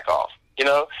back off, and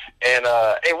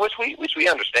which we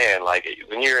understand. Like,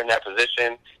 when you're in that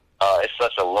position, it's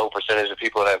such a low percentage of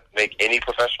people that make any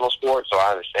professional sport, so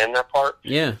I understand that part.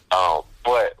 Yeah.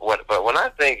 But when I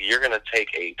think you're going to take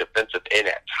a defensive end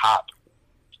at top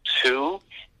 2,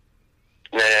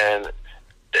 then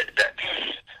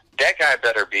that guy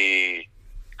better be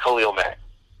Khalil Mack.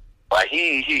 Like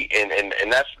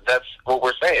and that's what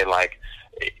we're saying. Like,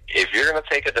 if you're going to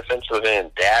take a defensive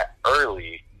end that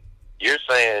early, you're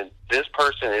saying this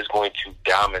person is going to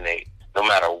dominate no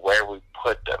matter where we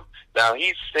put them. Now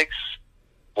he's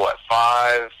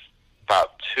 6'5",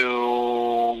 about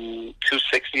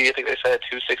 260, I think they said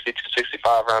 260,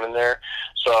 265 around in there.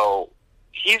 So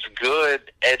he's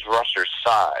good edge rusher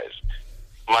size.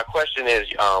 My question is,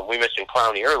 we mentioned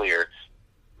Clowney earlier.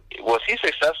 Was he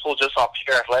successful just off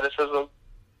pure athleticism?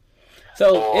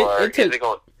 So or is it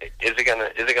going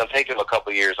to take him a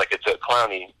couple years like it took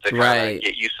Clowney to kind of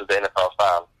get used to the NFL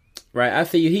style? Right. I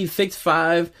see you. He's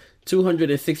 6'5",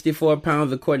 264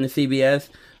 pounds according to CBS.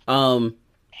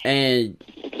 And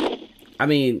I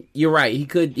mean, you're right. He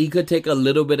could take a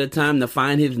little bit of time to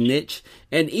find his niche.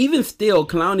 And even still,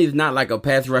 Clowney's not like a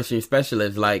pass rushing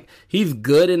specialist. Like, he's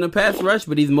good in the pass rush,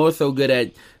 but he's more so good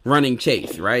at running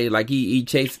chase, right? Like, he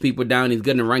chases people down. He's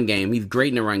good in the run game. He's great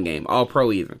in the run game. All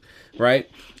pro even, right?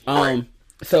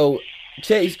 So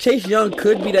Chase Young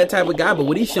could be that type of guy, but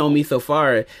what he's shown me so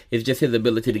far is just his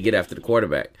ability to get after the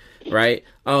quarterback, right?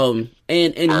 And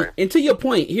to your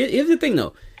point, here's the thing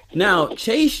though. Now,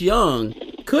 Chase Young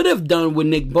could have done what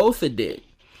Nick Bosa did.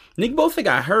 Nick Bosa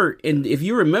got hurt, and if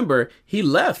you remember, he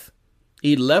left.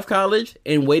 He left college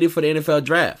and waited for the NFL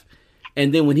draft.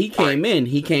 And then when he came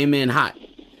in hot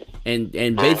and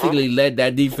basically led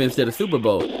that defense to the Super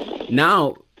Bowl.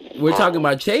 Now, we're talking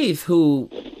about Chase, who,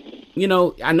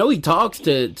 I know he talks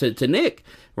to Nick,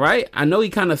 right? I know he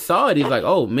kind of saw it. He's like,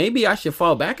 oh, maybe I should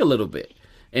fall back a little bit.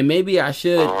 And maybe I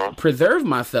should preserve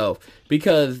myself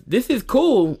because this is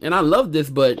cool and I love this,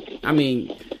 but I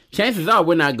mean, chances are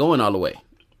we're not going all the way.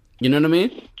 You know what I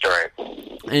mean? Right.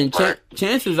 And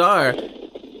chances are,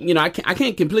 I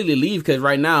can't completely leave because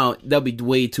right now there'll be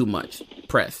way too much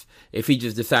press if he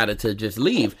just decided to just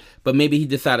leave. But maybe he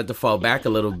decided to fall back a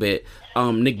little bit.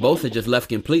 Nick Bosa just left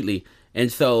completely,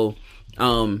 and so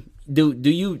do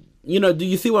you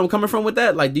see where I'm coming from with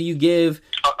that? Like, do you give?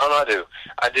 Oh, no,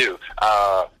 I do.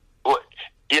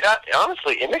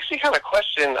 Honestly, it makes me kind of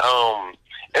question.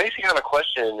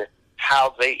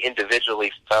 How they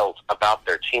individually felt about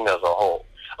their team as a whole.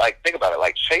 Like, think about it.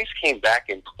 Like, Chase came back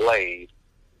and played,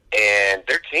 and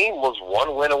their team was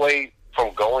one win away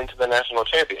from going to the national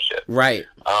championship. Right.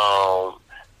 But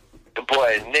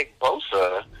Nick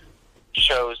Bosa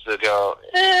chose to go,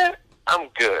 I'm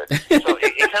good. So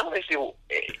it kind of makes me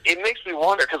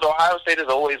wonder, because Ohio State is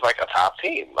always like a top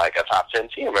team, like a top 10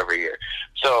 team every year.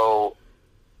 So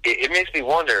it makes me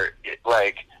wonder,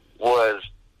 like, was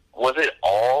it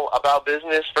all about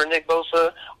business for Nick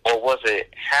Bosa, or was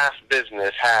it half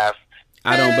business, half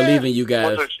I don't believe in you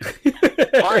guys.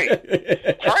 Right.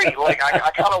 Like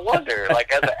I kind of wonder.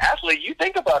 Like as an athlete, you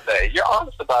think about that. You're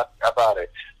honest about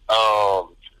it.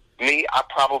 Me, I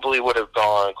probably would have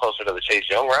gone closer to the Chase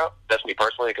Young route. That's me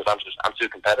personally because I'm too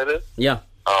competitive. Yeah.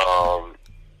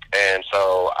 And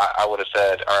so I would have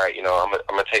said, all right, I'm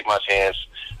gonna take my chance.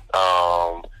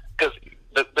 Because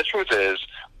the truth is,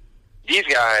 these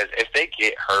guys, if they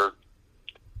get hurt,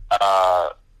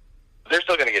 they're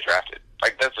still gonna get drafted.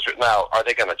 Like that's the truth. Now, are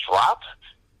they gonna drop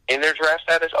in their draft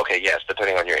status? Okay, yes,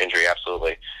 depending on your injury,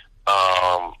 absolutely.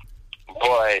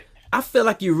 But I feel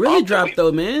like you really dropped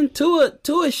though, man.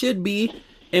 Tua should be,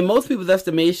 in most people's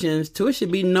estimations, Tua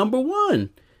should be number 1,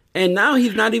 and now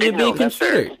he's not even being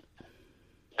considered. Fair.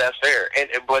 That's fair,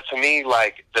 but to me,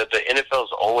 like the NFL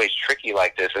is always tricky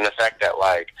like this, and the fact that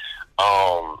like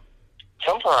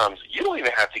sometimes you don't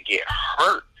even have to get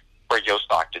hurt for your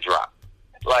stock to drop.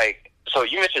 Like, so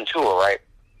you mentioned Tua, right?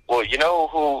 Well, you know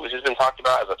who has been talked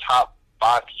about as a top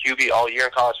 5 QB all year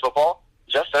in college football?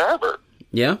 Justin Herbert.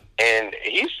 Yeah, and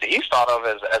he's thought of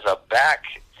as a back,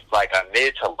 like a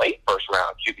mid to late first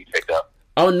round QB pickup.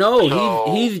 Oh no,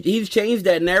 so, he's changed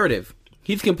that narrative.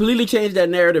 He's completely changed that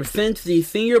narrative since the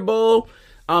Senior Bowl,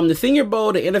 the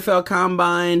NFL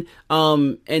Combine,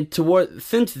 and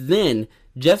since then,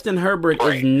 Justin Herbert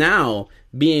is now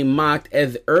being mocked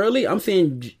as early. I'm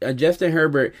seeing Justin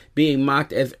Herbert being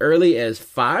mocked as early as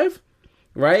 5,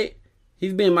 right?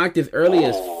 He's being mocked as early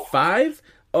as 5,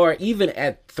 or even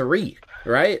at 3,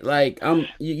 right? Like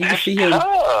you can see him.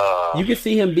 You can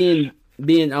see him being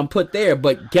put there.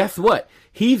 But guess what?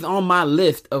 He's on my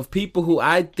list of people who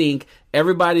I think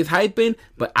everybody's hyping,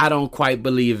 but I don't quite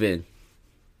believe in.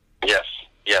 Yes,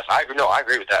 I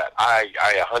agree with that. I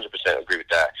 100% agree with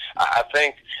that. I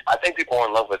think people are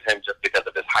in love with him just because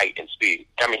of his height and speed.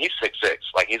 I mean, he's 6'6",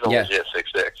 like he's a legit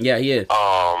 6'6". Yeah, he is.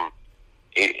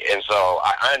 And so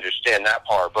I understand that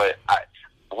part, but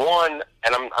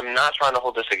and I'm not trying to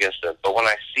hold this against him, but when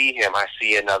I see him, I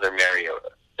see another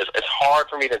Mariota. It's hard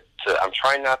for me to I'm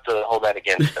trying not to hold that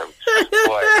against him,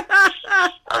 but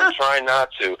I'm trying not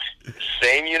to.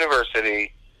 Same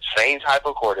university, same type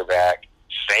of quarterback,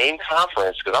 same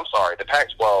conference, because I'm sorry, the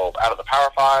Pac-12 out of the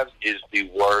Power 5 is the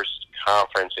worst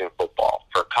conference in football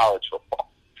for college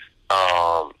football.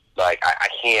 Like I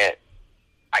can't.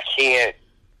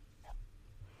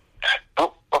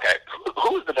 Oh, okay.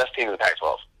 Who is the best team in the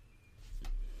Pac-12?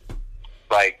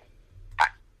 Like,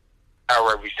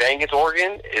 are we saying it's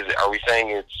Oregon? Are we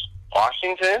saying it's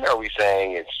Washington? Are we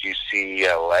saying it's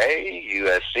UCLA,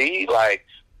 USC? Like,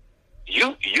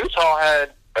 Utah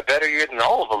had a better year than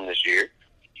all of them this year.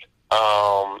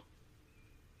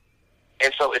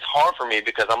 And so it's hard for me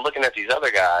because I'm looking at these other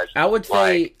guys. I would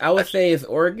say it's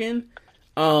Oregon.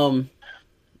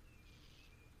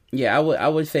 Yeah, I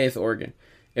would say it's Oregon.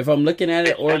 If I'm looking at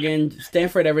it, Oregon,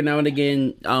 Stanford every now and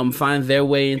again finds their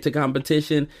way into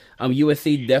competition.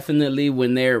 USC definitely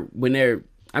when they're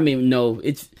I mean, no,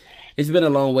 it's been a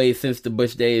long way since the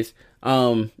Bush days.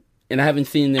 And I haven't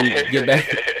seen them get back.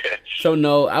 So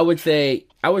no, I would say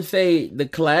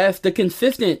the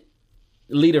consistent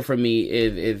leader for me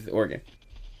is Oregon.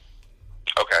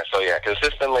 Okay, so yeah,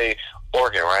 consistently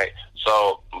Oregon, right?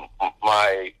 So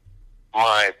my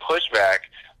pushback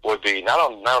would be not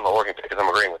on the Oregon pick, because I'm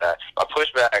agreeing with that. My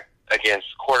pushback against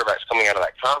quarterbacks coming out of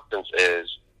that conference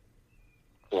is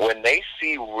when they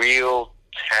see real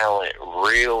talent,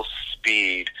 real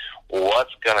speed,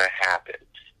 what's going to happen?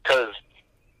 Because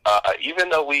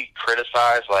even though we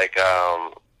criticize, like,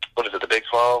 the Big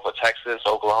 12, or Texas,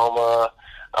 Oklahoma,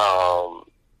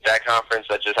 that conference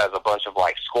that just has a bunch of,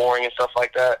 like, scoring and stuff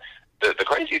like that, the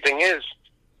crazy thing is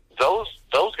those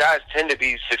guys tend to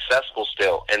be successful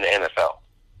still in the NFL.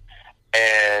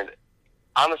 And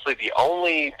honestly, the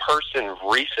only person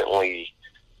recently,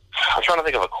 I'm trying to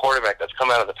think of a quarterback that's come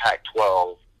out of the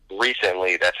Pac-12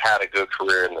 recently that's had a good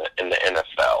career in the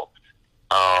NFL.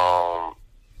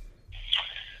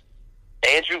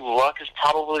 Andrew Luck is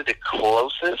probably the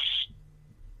closest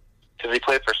because he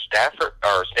played for Stanford,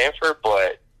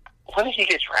 but when did he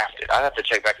get drafted? I'd have to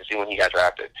check back to see when he got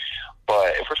drafted.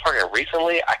 But if we're talking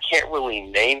recently, I can't really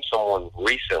name someone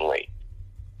recently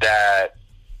that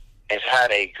has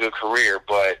had a good career.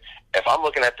 But if I'm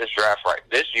looking at this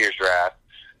year's draft,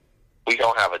 we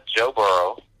gonna have a Joe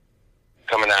Burrow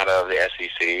coming out of the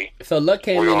SEC. So Luck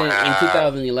came in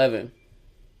 2011.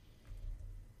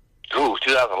 Ooh,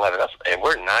 2011. And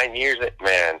we're 9 years in,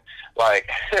 man. Like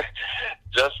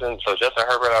Justin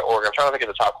Herbert out of Oregon. I'm trying to think of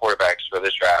the top quarterbacks for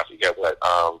this draft. You get what?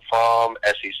 From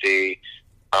SEC.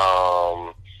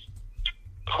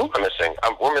 Who am I missing?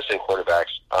 We're missing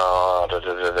quarterbacks.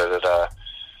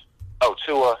 Oh,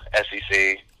 Tua,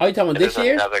 SEC. Oh, you talking about this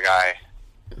year? Another guy.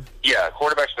 Yeah,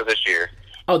 quarterbacks for this year.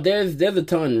 Oh, there's a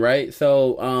ton, right?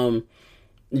 So,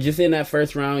 just in that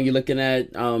first round, you're looking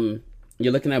at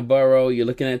Burrow, you're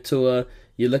looking at Tua,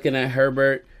 you're looking at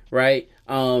Herbert, right?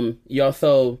 You're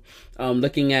also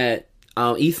looking at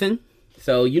Eason.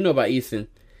 So you know about Eason.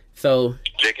 So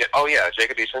Jacob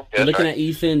Eason. You're looking at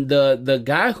Eason, the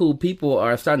guy who people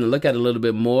are starting to look at a little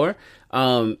bit more.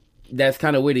 That's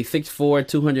kind of weird. He's 6'4",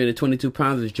 222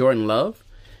 pounds. Is Jordan Love,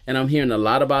 and I'm hearing a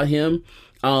lot about him.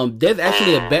 There's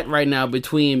actually a bet right now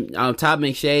between Todd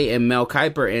McShay and Mel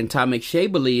Kiper, and Todd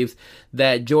McShay believes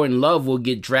that Jordan Love will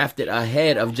get drafted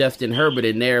ahead of Justin Herbert,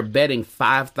 and they're betting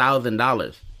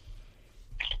 $5,000.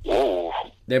 Ooh.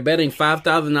 They're betting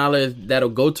 $5,000 that'll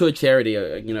go to a charity.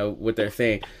 What they're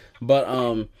saying,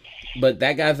 but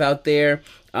that guy's out there.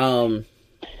 Your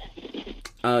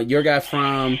guy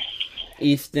from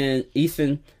Easton.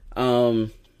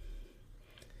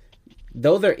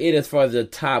 Those are it as far as the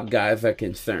top guys are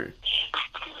concerned.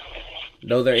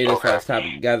 But those are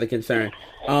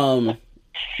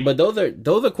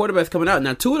quarterbacks coming out.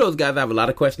 Now, two of those guys I have a lot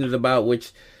of questions about,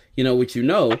 which but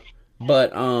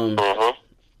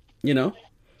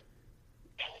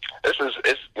This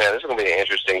is going to be an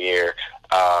interesting year.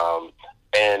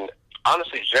 And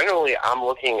honestly, generally I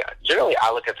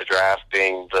look at the draft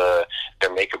being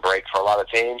their make or break for a lot of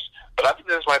teams. But I think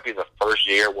this might be the first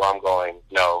year where I'm going,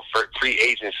 no, free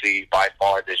agency by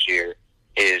far this year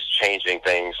is changing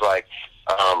things. Like,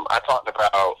 I talked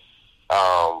about,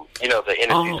 the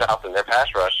NFC South and their pass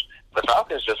rush. The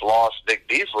Falcons just lost Vic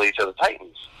Beasley to the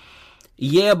Titans.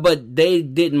 Yeah, but they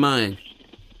didn't mind.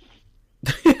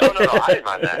 No, I didn't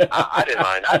mind that. I didn't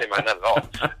mind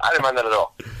that at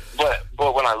all.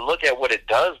 But when I look at what it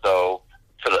does, though,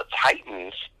 for the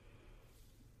Titans,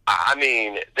 I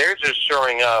mean, they're just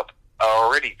shoring up a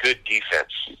already good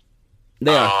defense.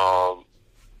 Yeah.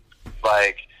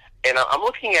 And I'm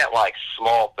looking at,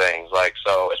 small things.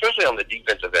 So especially on the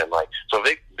defensive end. So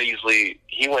Vic Beasley,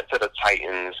 he went to the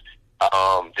Titans.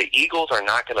 The Eagles are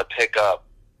not going to pick up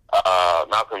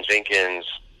Malcolm Jenkins'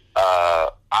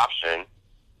 option,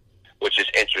 which is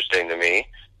interesting to me.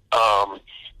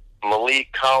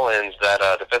 Malik Collins, that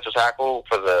defensive tackle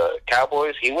for the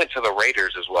Cowboys, he went to the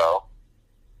Raiders as well.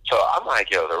 So I'm like,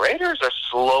 the Raiders are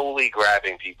slowly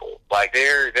grabbing people.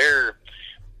 They're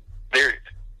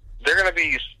going to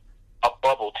be a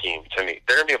bubble team to me.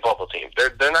 They're going to be a bubble team.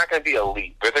 They're not going to be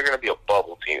elite, but they're going to be a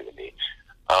bubble team to me.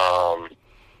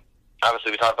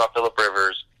 Obviously, we talked about Phillip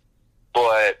Rivers,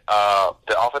 but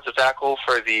the offensive tackle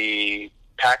for the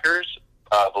Packers,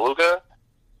 Beluga,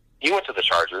 he went to the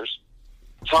Chargers.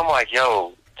 So I'm like,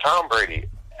 Tom Brady,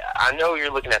 I know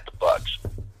you're looking at the Bucs,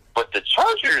 but the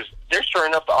Chargers, they're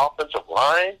shoring up the offensive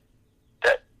line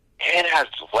and has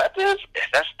weapons.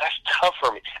 That's tough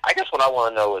for me. I guess what I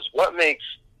want to know is what makes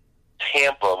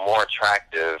Tampa more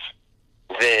attractive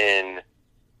than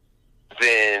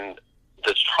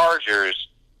the Chargers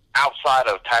outside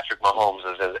of Patrick Mahomes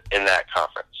is in that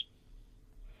conference.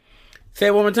 Say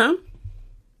it one more time.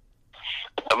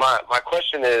 My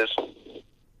question is,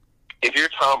 if you're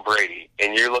Tom Brady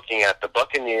and you're looking at the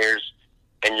Buccaneers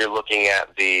and you're looking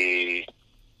at the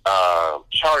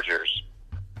Chargers,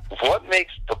 what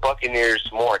makes the Buccaneers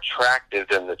more attractive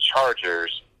than the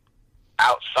Chargers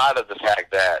outside of the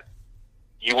fact that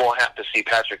you won't have to see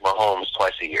Patrick Mahomes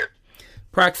twice a year?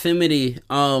 Proximity.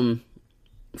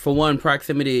 For one,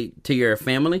 proximity to your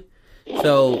family.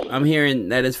 So I'm hearing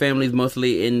that his family's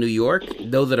mostly in New York.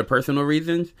 Those are the personal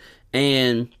reasons.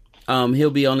 And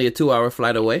he'll be only a 2-hour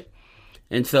flight away.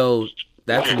 And so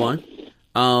that's one.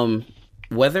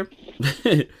 Weather.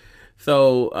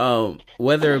 So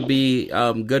weather would be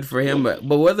good for him, but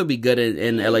weather would be good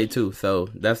in LA too. So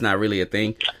that's not really a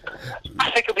thing.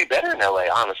 I think it'll be better in LA,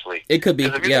 honestly. It could be.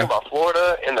 Because if you're thinking about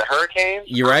Florida and the hurricanes,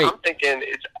 you're right. I'm thinking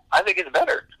I think it's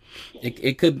better.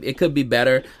 It could be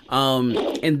better.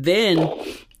 And then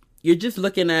you're just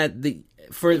looking at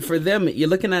for them, you're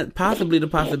looking at possibly the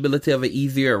possibility of an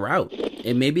easier route.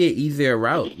 And maybe an easier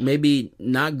route. Maybe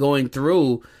not going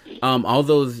through all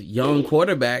those young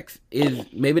quarterbacks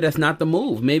maybe that's not the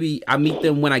move. Maybe I meet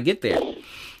them when I get there.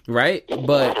 Right?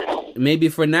 But maybe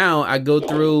for now I go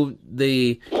through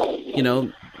the,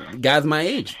 guys my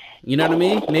age. You know what I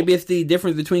mean? Maybe it's the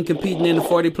difference between competing in the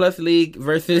 40-plus league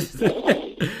versus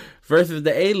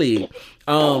the A-League.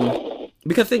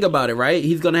 Because think about it, right?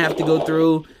 He's going to have to go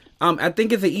through... I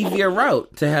think it's an easier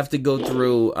route to have to go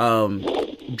through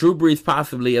Drew Brees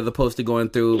possibly as opposed to going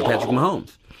through Patrick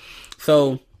Mahomes.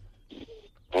 So...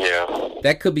 yeah,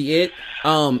 that could be it.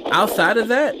 Outside of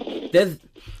that,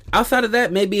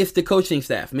 maybe it's the coaching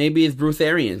staff. Maybe it's Bruce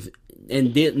Arians.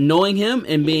 knowing him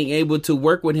and being able to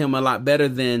work with him a lot better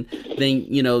than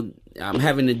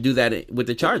having to do that with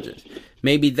the Chargers.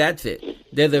 Maybe that's it.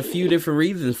 There's a few different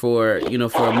reasons for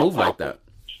a move like that.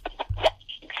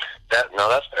 That's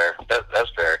fair.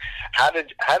 That's fair. How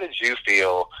did you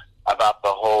feel about the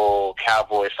whole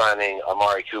Cowboys signing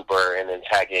Amari Cooper and then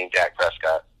tagging Dak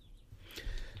Prescott?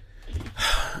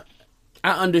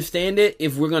 I understand it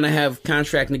if we're going to have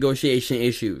contract negotiation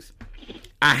issues.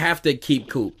 I have to keep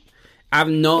Coop. I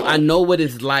know what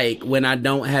it's like when I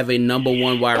don't have a number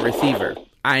one wide receiver.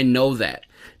 I know that.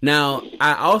 Now,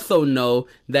 I also know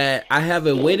that I have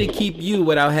a way to keep you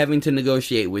without having to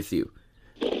negotiate with you,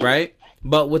 right?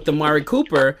 But with Amari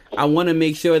Cooper, I want to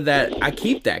make sure that I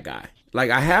keep that guy. Like,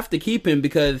 I have to keep him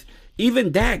because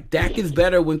even Dak is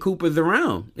better when Cooper's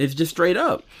around. It's just straight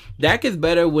up. Dak is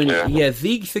better when he has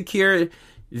Zeke secure.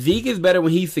 Zeke is better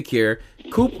when he's secure.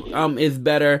 Coop is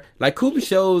better. Like, Coop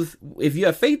shows if you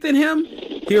have faith in him,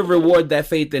 he'll reward that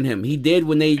faith in him. He did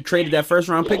when they traded that first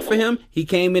round pick for him. He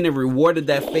came in and rewarded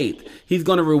that faith. He's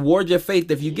going to reward your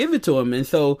faith if you give it to him. And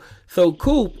so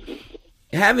Coop,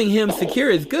 having him secure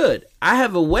is good. I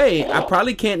have a way. I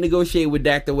probably can't negotiate with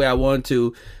Dak the way I want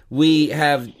to. We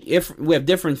have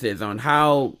differences on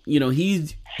how he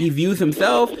views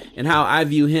himself and how I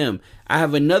view him. I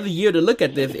have another year to look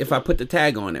at this if I put the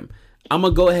tag on him. I'm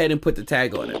going to go ahead and put the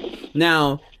tag on him.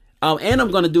 Now, and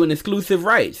I'm going to do an exclusive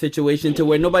right situation to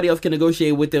where nobody else can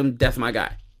negotiate with him. That's my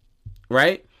guy.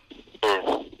 Right?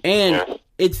 And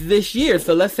it's this year,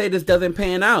 so let's say this doesn't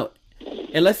pan out.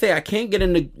 And let's say I can't get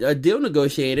a deal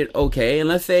negotiated, okay, and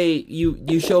let's say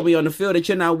you show me on the field that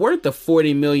you're not worth the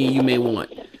 $40 million you may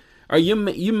want. Or you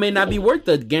may not be worth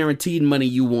the guaranteed money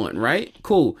you want, right?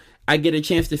 Cool. I get a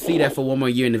chance to see that for one more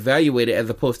year and evaluate it as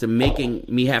opposed to making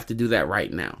me have to do that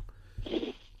right now.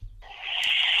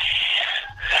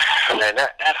 Man,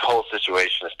 that whole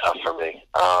situation is tough for me.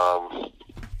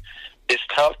 It's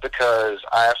tough because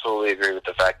I absolutely agree with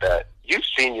the fact that you've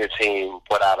seen your team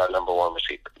put out our number one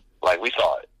receiver. Like, we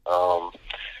saw it.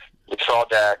 We saw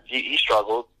Dak. He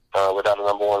struggled without a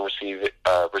number one receiver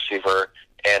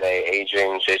and a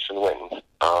aging Jason Witten.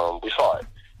 We saw it.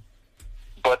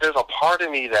 But there's a part of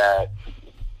me that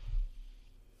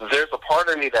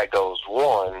goes,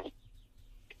 one,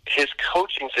 his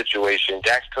coaching situation,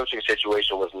 Dak's coaching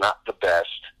situation was not the best.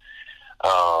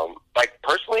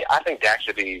 Personally, I think Dak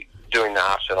should be doing the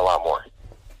option a lot more.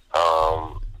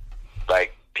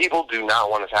 People do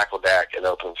not want to tackle Dak in the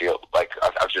open field.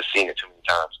 I've just seen it too many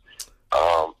times.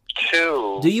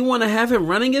 Two, do you want to have him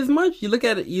running as much? You look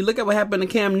at what happened to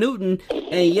Cam Newton,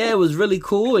 and it was really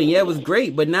cool, and it was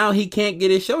great, but now he can't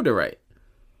get his shoulder right.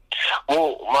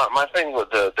 Well, my thing with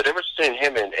the difference between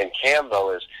him and Cam,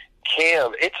 though, is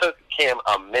Cam, it took Cam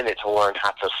a minute to learn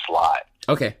how to slide.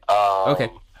 Okay.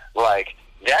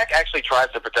 Dak actually tries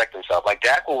to protect himself.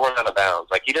 Dak will run out of bounds.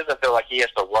 He doesn't feel like he has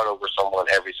to run over someone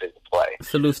every single play.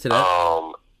 Salute to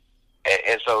that.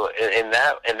 And so in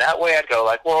that way, I'd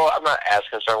go well, I'm not as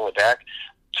concerned with Dak.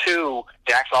 Two,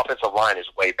 Dak's offensive line is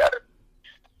way better.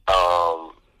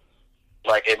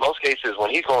 In most cases,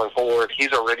 when he's going forward,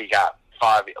 he's already got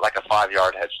a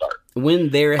 5-yard head start.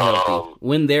 When they're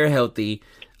healthy,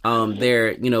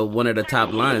 they're one of the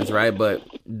top lines, right? But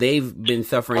they've been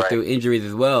suffering through injuries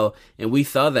as well, and we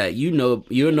saw that. You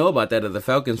know about that as a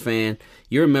Falcons fan.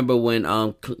 You remember when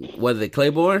was it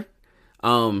Claiborne?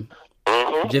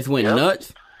 Just went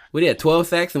nuts. What, he had 12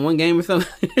 sacks in one game or something?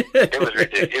 It was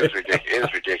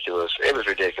ridiculous.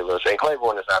 And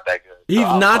Claiborne is not that good. He's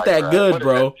not that good,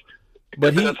 bro.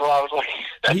 But that's why I was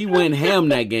he went ham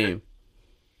that game.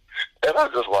 And I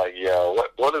was just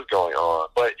what is going on?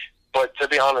 But to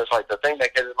be honest, the thing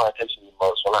that gets my attention the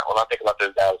most when I think about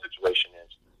this Dallas situation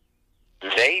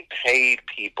is they paid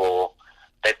people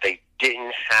that they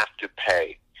didn't have to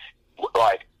pay.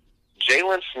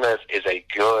 Jalen Smith is a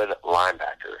good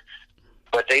linebacker,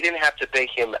 but they didn't have to pay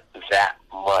him that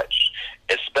much,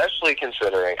 especially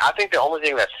considering I think the only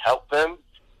thing that's helped them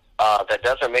that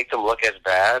doesn't make them look as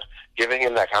bad giving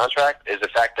him that contract is the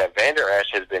fact that Vander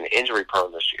Esch has been injury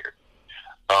prone this year.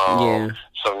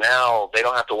 So now they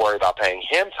don't have to worry about paying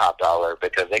him top dollar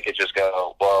because they could just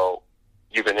go, well,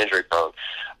 you've been injury prone.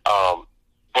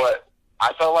 But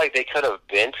I felt like they could have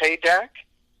been paid Dak.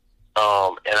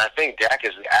 And I think Dak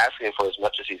is asking for as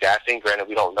much as he's asking. Granted,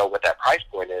 we don't know what that price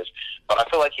point is, but I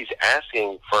feel like he's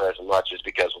asking for as much is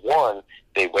because, one,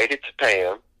 they waited to pay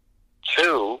him.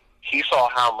 Two, he saw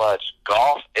how much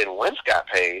Goff and Wentz got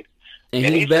paid.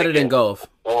 And he's better than Goff.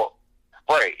 Well,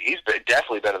 right, he's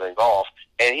definitely better than Goff.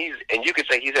 And you could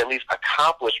say he's at least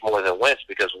accomplished more than Wentz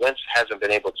because Wentz hasn't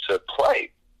been able to play.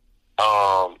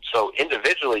 So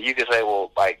individually, you could say,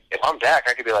 well, like, if I'm Dak,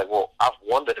 I could be like, well, I've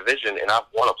won the division and I've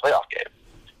won a playoff game.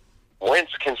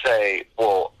 Wentz can say,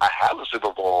 well, I have a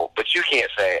Super Bowl, but you can't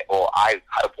say, well, I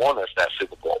won us that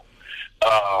Super Bowl.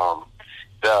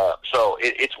 So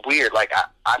it's weird. Like,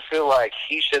 I feel like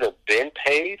he should have been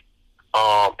paid.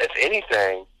 If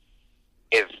anything,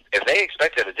 if they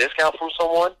expected a discount from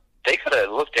someone, they could have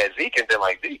looked at Zeke and been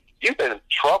like, Zeke, you've been in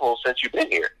trouble since you've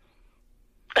been here.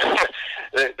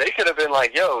 They could have been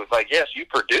like, yo, like, yes, you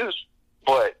produce,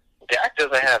 but Dak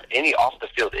doesn't have any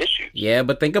off-the-field issues. Yeah,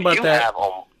 but think about that.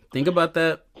 Think about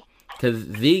that, because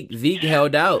Zeke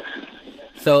held out.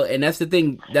 So, and that's the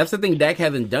thing. That's the thing Dak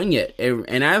hasn't done yet.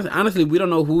 And honestly, we don't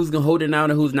know who's gonna hold it out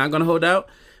and who's not gonna hold out.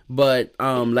 But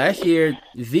last year,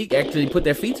 Zeke actually put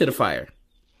their feet to the fire.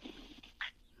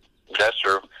 That's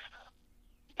true.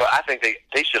 But I think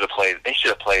they should have played. They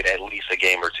should have played at least a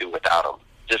game or two without him,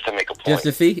 just to make a point. Just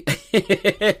to see.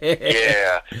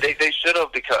 Yeah, they should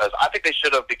have, because I think they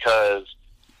should have, because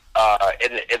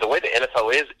in the way the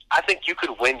NFL is, I think you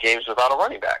could win games without a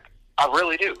running back. I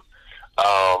really do.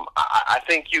 I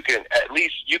think you can, at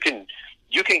least you can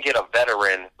get a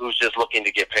veteran who's just looking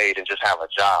to get paid and just have a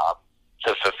job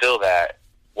to fulfill that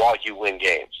while you win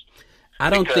games. I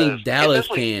don't think Dallas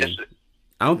can.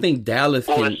 I don't think Dallas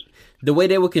can. The way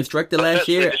they were constructed last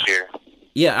year.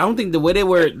 Yeah, I don't think the way they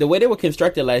were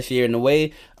constructed last year, and the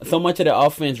way so much of the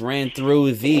offense ran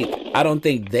through Zeke, I don't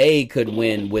think they could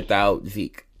win without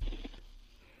Zeke.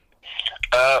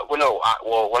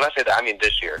 When I say that, I mean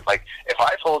this year. Like, if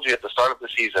I told you at the start of the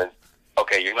season,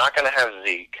 okay, you're not going to have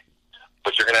Zeke,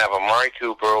 but you're going to have Amari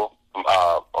Cooper.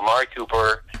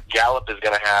 Gallup is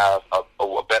going to have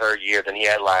a better year than he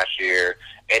had last year,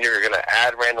 and you're going to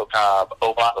add Randall Cobb.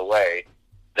 Oh, by the way,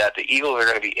 that the Eagles are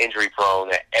going to be injury prone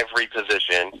at every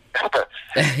position,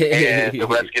 and the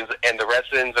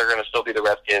Redskins are going to still be the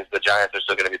Redskins. The Giants are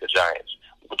still going to be the Giants.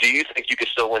 Do you think you could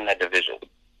still win that division?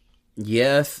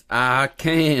 Yes, I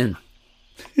can.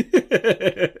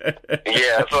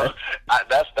 Yeah, so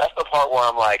that's the part where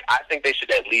I'm like, I think they should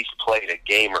at least play a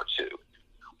game or two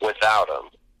without him,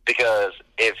 because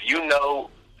if you know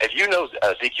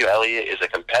Ezekiel Elliott is a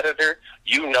competitor,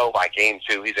 you know by game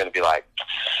 2 he's going to be like,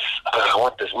 I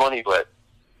want this money, but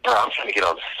bro, I'm trying to get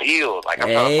on the field. Like, I'm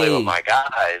trying to play with my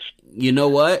guys. You know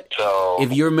what? So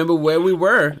if you remember where we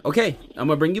were, okay, I'm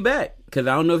gonna bring you back, because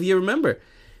I don't know if you remember.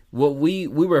 What we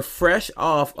were fresh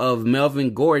off of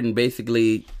Melvin Gordon,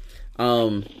 basically,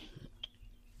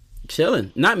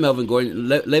 chilling. Not Melvin Gordon,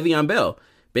 Le'Veon Bell,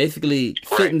 basically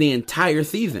sitting the entire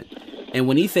season. And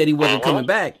when he said he wasn't coming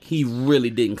back, he really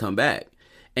didn't come back.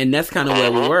 And that's kind of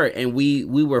where we were. And we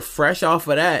were fresh off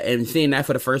of that and seeing that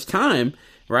for the first time,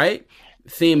 right?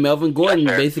 Seeing Melvin Gordon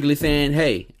basically saying,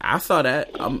 hey, I saw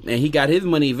that, and he got his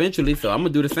money eventually, so I'm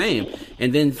going to do the same.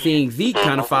 And then seeing Zeke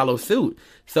kind of follow suit.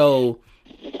 So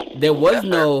there was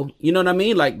no, you know what I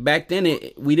mean? Like, back then,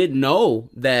 we didn't know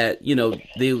that, you know,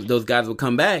 those guys would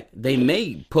come back. They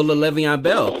may pull a Le'Veon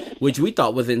Bell, which we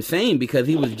thought was insane because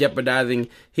he was jeopardizing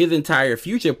his entire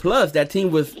future. Plus, that team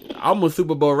was almost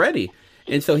Super Bowl ready.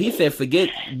 And so he said,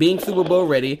 forget being Super Bowl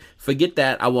ready. Forget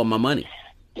that. I want my money.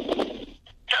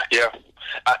 Yeah.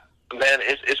 Man,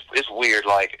 it's weird.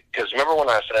 Like, because remember when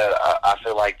I said I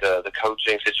feel like the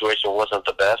coaching situation wasn't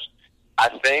the best? I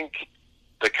think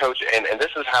the coach, and this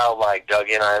is how, like, Doug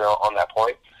and I know on that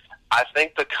point, I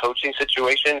think the coaching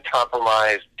situation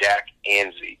compromised Dak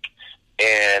and Zeke.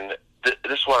 And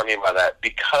this is what I mean by that.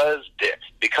 Because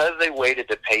they waited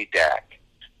to pay Dak,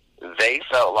 they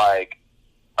felt like,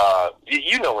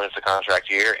 you know when it's a contract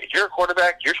year, if you're a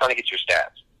quarterback, you're trying to get your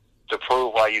stats to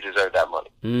prove why you deserve that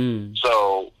money.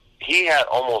 So he had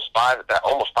almost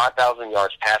 5,000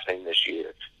 yards passing this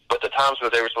year. But the times where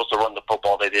they were supposed to run the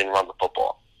football, they didn't run the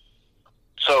football.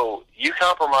 So you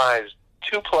compromised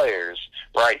 2 players,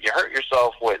 right? You hurt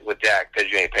yourself with Dak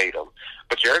because you ain't paid him.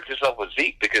 But you hurt yourself with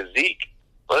Zeke because Zeke,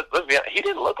 let's be honest, he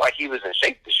didn't look like he was in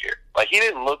shape this year. Like, he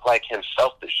didn't look like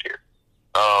himself this year.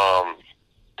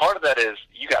 Part of that is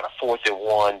you got a 4th and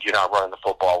 1, you're not running the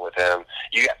football with him.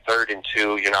 You got 3rd and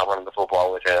 2, you're not running the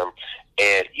football with him.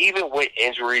 And even with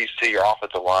injuries to your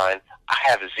offensive line, I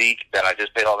have Zeke that I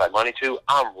just paid all that money to.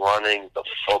 I'm running the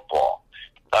football.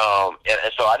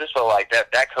 And so I just feel like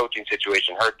that coaching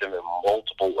situation hurt them in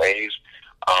multiple ways.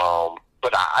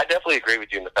 But I definitely agree with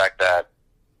you in the fact that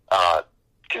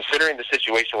considering the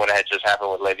situation when it had just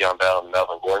happened with Le'Veon Bell and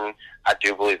Melvin Gordon, I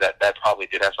do believe that probably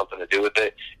did have something to do with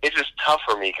it. It's just tough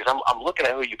for me because I'm looking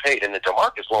at who you paid, and then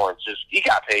DeMarcus Lawrence he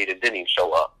got paid and didn't even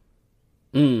show up.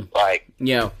 Like,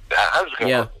 yeah, I'm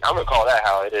gonna call that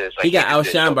how it is. Like, he got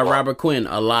outshined by Robert Quinn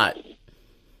a lot.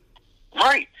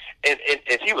 Right. And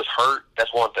if he was hurt,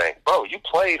 that's one thing. Bro, you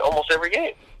played almost every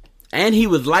game. And he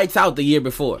was lights out the year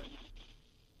before.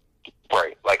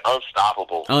 Right, like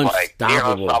unstoppable. Like near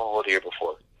unstoppable the year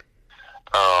before.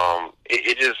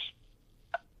 It just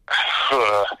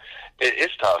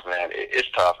it's tough, man. It's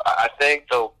tough. I think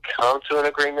they'll come to an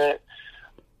agreement,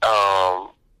 but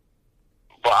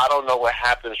I don't know what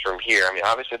happens from here. I mean,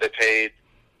 obviously they paid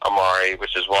Amari,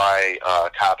 which is why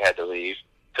Cobb had to leave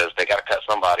because they got to cut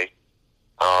somebody.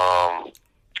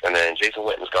 And then Jason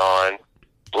Witten's gone.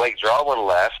 Blake Jarwin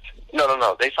left.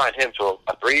 No. They signed him to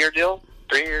a 3-year deal.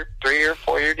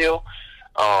 4-year deal.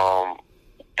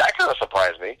 That kind of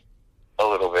surprised me a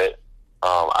little bit.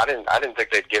 I didn't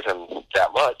think they'd give him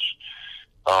that much.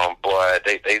 But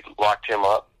they locked him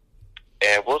up,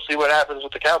 and we'll see what happens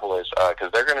with the Cowboys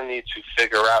because they're going to need to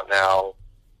figure out now.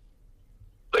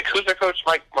 Like, who's their coach?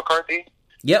 Mike McCarthy.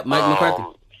 Yep, Mike McCarthy.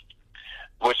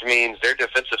 Which means their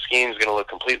defensive scheme is going to look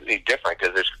completely different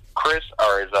because there's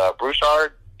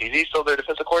Broussard. Is he still their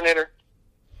defensive coordinator?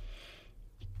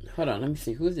 Hold on, let me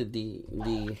see. Who's the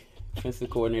defensive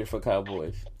coordinator for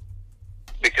Cowboys?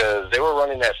 Because they were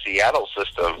running that Seattle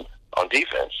system on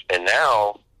defense, and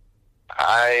now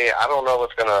I don't know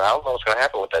what's gonna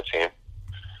happen with that team.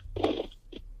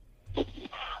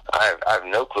 I have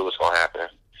no clue what's gonna happen.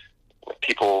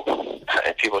 People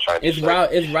trying to. It's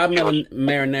Rob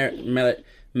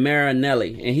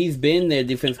Marinelli, and he's been their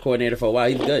defense coordinator for a while.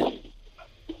 He's good.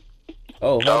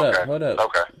 Oh, hold up.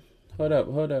 Okay. Hold up.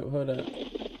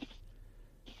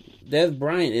 Dez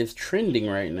Bryant is trending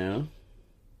right now.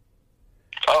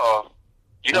 Uh-oh.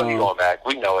 You know he's going back.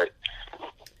 We know it.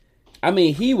 I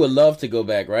mean, he would love to go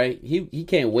back, right? He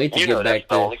can't wait to get back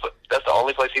there. That's the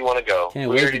only place he want to go.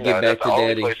 Can't wait to get back to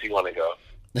daddy. That's the only place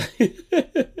he want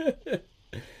to go.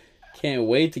 Can't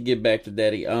wait to get back to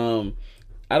daddy. I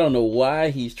don't know why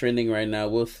he's trending right now.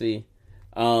 We'll see.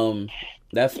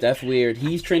 That's weird.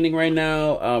 He's trending right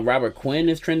now. Robert Quinn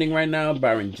is trending right now.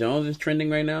 Byron Jones is trending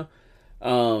right now.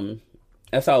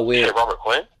 That's all weird. You Robert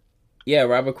Quinn? Yeah,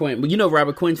 Robert Quinn. But you know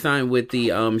Robert Quinn signed with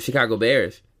the Chicago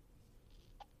Bears.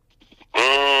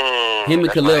 Him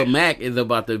and Khalil Mack is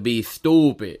about to be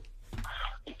stupid.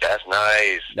 That's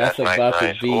nice. That's about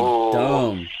to be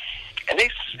dumb. And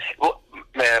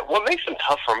what makes them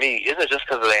tough for me isn't just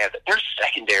because their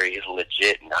secondary is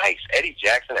legit nice. Eddie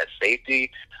Jackson at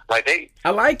safety, I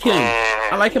like him.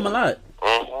 I like him a lot.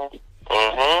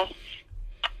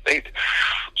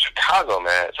 Chicago,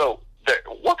 man. So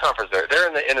what conference they're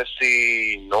in the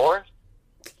NFC North?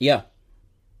 Yeah.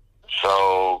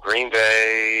 So Green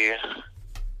Bay,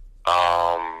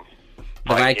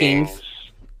 Vikings,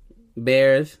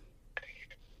 Bears.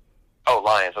 Oh,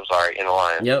 Lions. I'm sorry, in the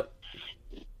Lions. Yep.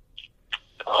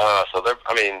 So they're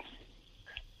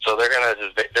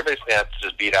basically have to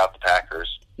just beat out the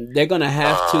Packers. They're gonna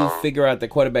have to figure out the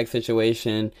quarterback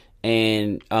situation,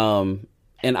 and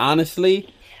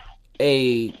honestly,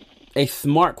 a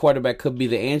smart quarterback could be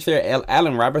the answer.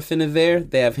 Allen Robinson is there.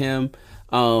 They have him.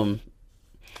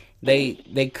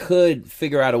 They could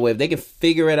figure out a way. If they can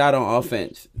figure it out on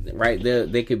offense, right?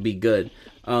 They could be good.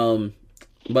 But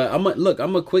I'm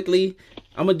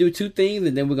gonna do two things,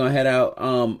 and then we're gonna head out.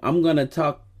 I'm gonna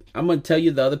tell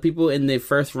you the other people in the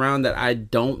first round that I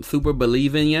don't super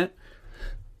believe in yet.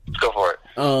 Go for it.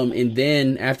 And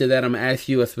then after that, I'm gonna ask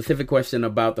you a specific question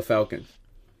about the Falcons.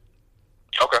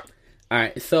 Okay. All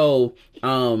right. So,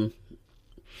 going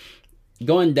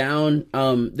down,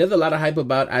 there's a lot of hype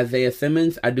about Isaiah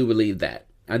Simmons. I do believe that.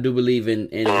 I do believe in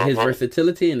his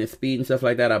versatility and his speed and stuff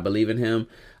like that. I believe in him.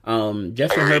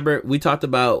 Justin Herbert, we talked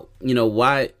about,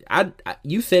 why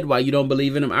you said why you don't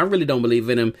believe in him. I really don't believe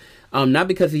in him. Not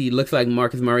because he looks like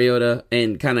Marcus Mariota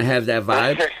and kind of has that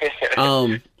vibe.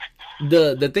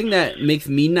 The thing that makes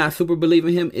me not super believe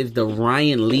in him is the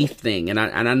Ryan Leaf thing. And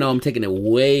I know I'm taking it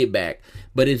way back,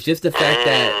 but it's just the fact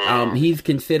that he's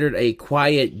considered a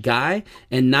quiet guy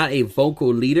and not a vocal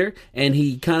leader, and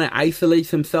he kind of isolates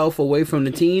himself away from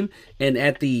the team. And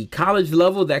at the college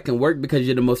level, that can work because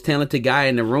you're the most talented guy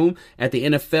in the room. At the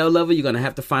NFL level, you're going to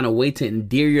have to find a way to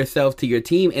endear yourself to your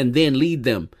team and then lead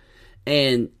them.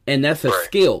 And that's a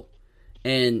skill.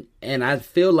 And I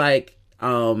feel like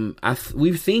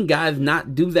we've seen guys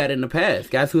not do that in the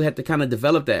past. Guys who had to kind of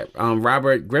develop that.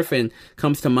 Robert Griffin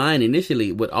comes to mind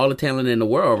initially with all the talent in the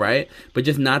world, right? But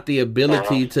just not the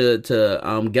ability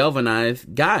to galvanize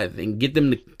guys and get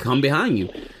them to come behind you.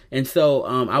 And so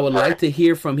I would like to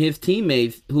hear from his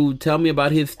teammates who tell me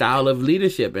about his style of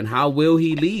leadership and how will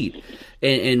he lead,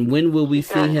 and when will we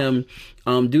see him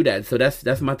do that. So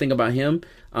that's my thing about him.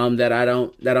 That I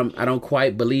don't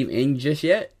quite believe in just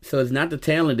yet. So it's not the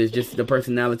talent, it's just the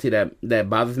personality that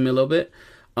bothers me a little bit.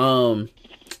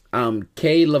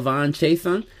 K. Lavon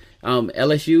Chason,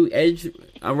 LSU edge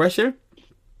rusher.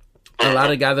 A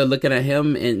lot of guys are looking at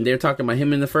him, and they're talking about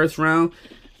him in the first round.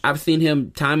 I've seen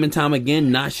him time and time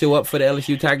again not show up for the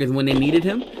LSU Tigers when they needed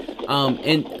him.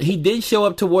 And he did show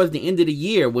up towards the end of the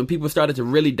year when people started to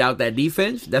really doubt that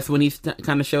defense. That's when he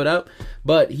kind of showed up.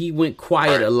 But he went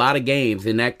quiet a lot of games,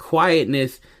 and that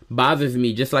quietness bothers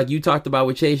me, just like you talked about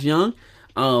with Chase Young.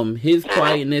 His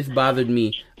quietness bothered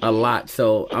me a lot,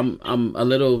 so I'm a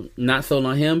little not sold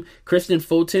on him. Christian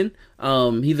Fulton,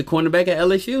 he's a cornerback at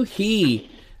LSU. He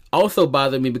also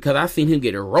bothered me because I've seen him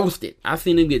get roasted. I've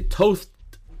seen him get toasted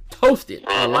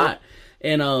a lot.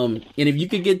 And if you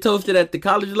can get toasted at the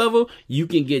college level, you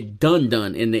can get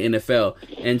done in the NFL.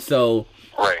 And so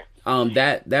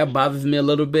that bothers me a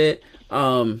little bit.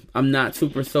 I'm not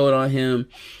super sold on him.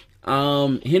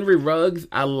 Henry Ruggs,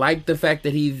 I like the fact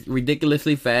that he's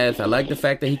ridiculously fast. I like the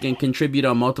fact that he can contribute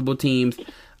on multiple teams.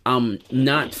 I'm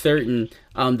not certain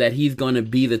that he's going to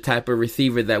be the type of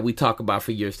receiver that we talk about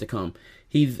for years to come.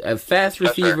 He's a fast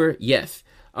receiver, yes.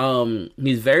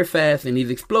 He's very fast and he's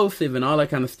explosive and all that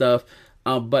kind of stuff.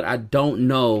 But I don't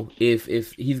know if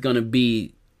he's going to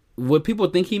be what people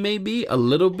think he may be a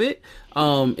little bit.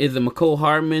 Is a McCole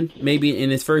Hardman maybe in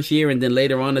his first year and then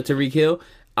later on a Tyreek Hill.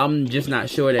 I'm just not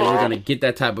sure that we're going to get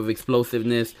that type of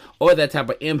explosiveness or that type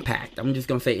of impact. I'm just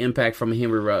going to say impact from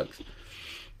Henry Ruggs.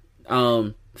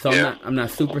 So I'm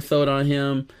not super sold on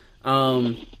him.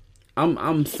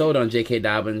 I'm sold on J.K.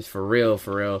 Dobbins for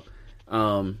real.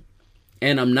 And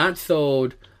I'm not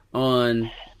sold on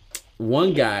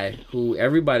one guy who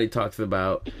everybody talks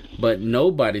about, but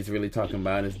nobody's really talking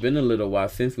about. It's been a little while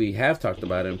since we have talked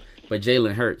about him, but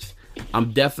Jalen Hurts.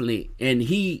 I'm definitely, and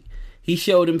he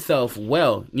showed himself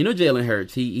well. You know Jalen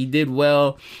Hurts. He did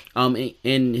well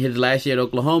in his last year at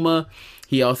Oklahoma.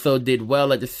 He also did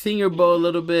well at the Senior Bowl a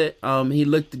little bit. He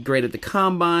looked great at the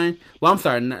Combine. Well, I'm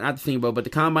sorry, not the Senior Bowl, but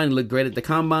the Combine. He looked great at the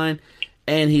Combine.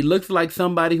 And he looks like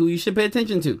somebody who you should pay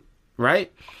attention to,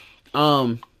 right?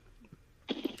 I'm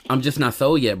just not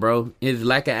sold yet, bro. His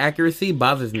lack of accuracy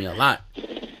bothers me a lot.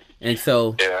 And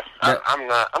so... Yeah, I'm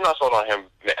not sold on him.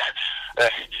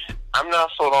 I'm not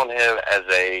sold on him as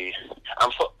a...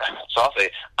 I'll say,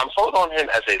 I'm sold on him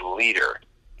as a leader.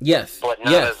 Yes. But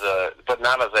not as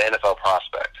an NFL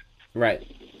prospect. Right.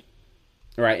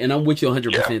 And I'm with you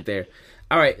 100% there.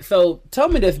 All right. So tell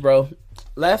me this, bro.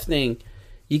 Last thing,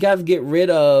 you guys get rid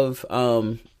of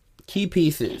key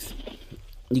pieces.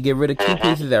 You get rid of key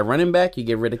pieces at running back. You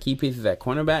get rid of key pieces at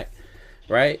cornerback.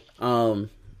 Right. And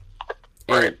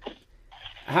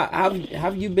how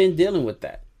have you been dealing with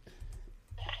that?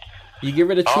 You get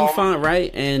rid of Trufant, right?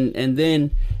 And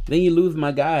then you lose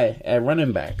my guy at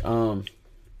running back.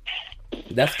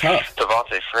 That's tough.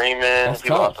 Devontae Freeman. Lost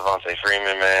Devontae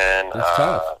Freeman, man. That's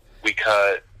tough. We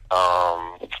cut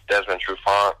Desmond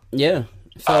Trufant. Yeah.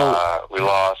 So we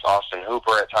lost Austin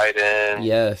Hooper at tight end.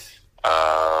 Yes.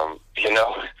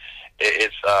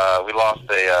 It's we lost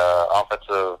a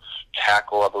offensive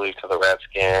tackle, I believe, to the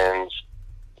Redskins.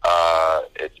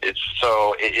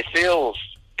 It feels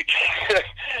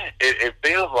it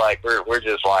feels like we're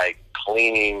just like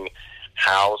cleaning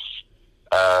house,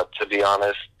 to be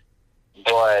honest.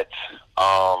 But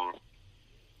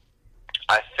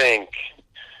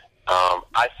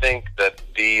I think that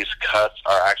these cuts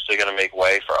are actually going to make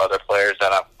way for other players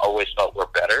that I've always felt were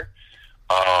better.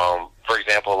 For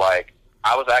example, like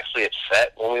I was actually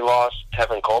upset when we lost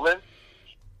Tevin Coleman,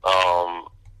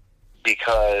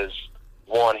 because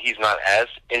one, he's not as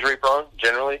injury prone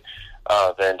generally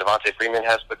than Devontae Freeman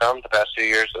has become the past 2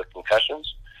 years with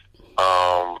concussions.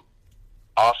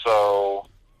 Also,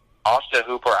 Austin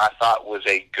Hooper, I thought, was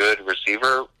a good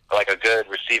receiver, like a good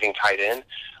receiving tight end,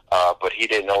 but he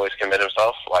didn't always commit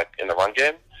himself, like in the run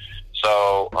game.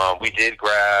 So we did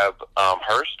grab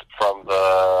Hurst from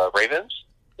the Ravens,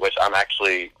 which I'm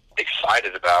actually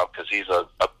excited about because he's a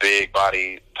big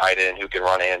body tight end who can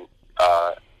run and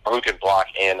who can block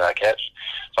and catch.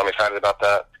 So I'm excited about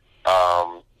that.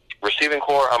 Receiving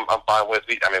core, I'm fine with.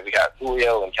 We got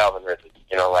Julio and Calvin Ridley.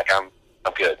 I'm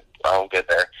good. I'm good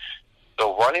there. The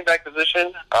running back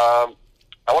position, I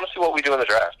want to see what we do in the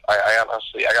draft. I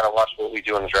honestly got to watch what we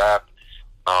do in the draft.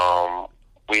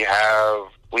 We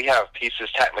have pieces.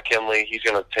 Pat McKinley, he's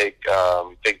going to take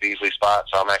Vic Beasley's spot,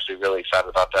 so I'm actually really excited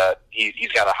about that.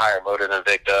 He's got a higher motor than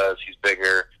Vic does. He's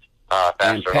bigger,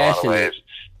 faster in a lot of ways.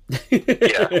 He's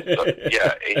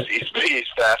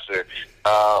faster.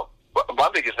 My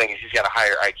biggest thing is he's got a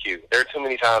higher IQ. There are too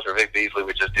many times where Vic Beasley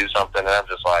would just do something, and I'm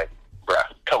just like, bruh,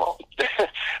 come on.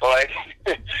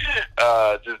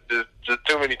 Just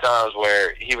too many times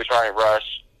where he would try and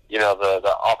rush,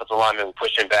 the offensive lineman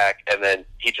pushing back, and then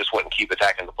he just wouldn't keep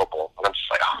attacking the football. And I'm just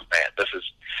like, oh man, this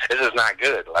is not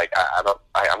good. Like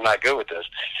I'm not good with this.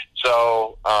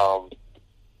 So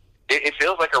it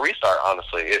feels like a restart.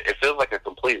 Honestly, it feels like a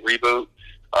complete reboot.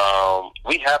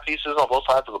 We have pieces on both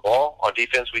sides of the ball. On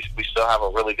defense, we still have a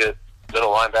really good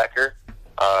middle linebacker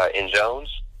in Jones.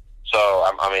 So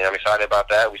I'm excited about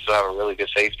that. We still have a really good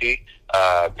safety,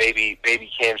 baby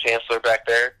Cam Chancellor back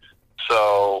there.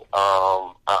 So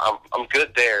I'm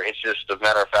good there. It's just a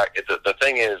matter of fact. The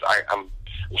thing is, I'm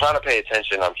trying to pay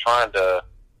attention. I'm trying to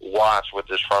watch what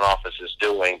this front office is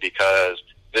doing, because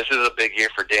this is a big year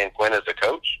for Dan Quinn as a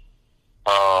coach,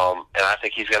 and I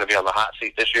think he's going to be on the hot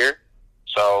seat this year.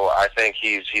 So I think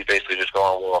he's basically just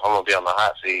going, well, if I'm going to be on the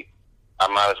hot seat, I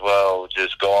might as well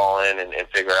just go all in and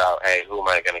figure out, hey, who am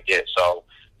I going to get? So,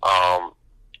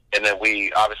 and then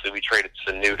we traded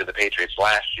Sanu to the Patriots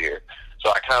last year. So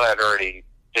I kind of had already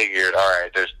figured, all right,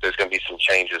 there's going to be some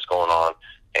changes going on.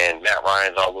 And Matt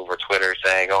Ryan's all over Twitter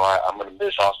saying, oh, I'm going to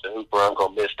miss Austin Hooper. I'm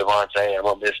going to miss Devontae. I'm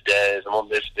going to miss Dez. I'm going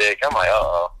to miss Dick. I'm like,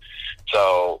 uh-oh.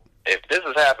 So if this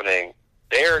is happening,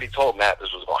 they already told Matt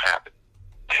this was going to happen.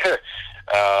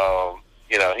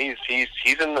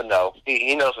 He's in the know.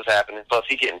 He knows what's happening. Plus,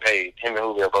 he's getting paid. Him and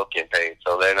Julio are both getting paid.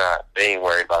 So they ain't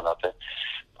worried about nothing.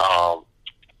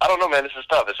 I don't know, man. This is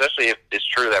tough, especially if it's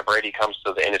true that Brady comes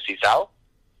to the NFC South.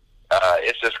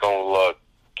 It's just going to look,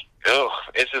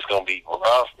 it's just going to be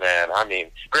rough, man. I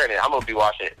mean, granted, I'm going to be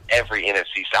watching every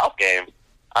NFC South game.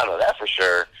 I know that for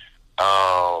sure.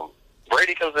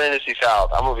 Brady comes to the NFC South,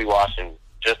 I'm going to be watching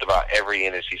just about every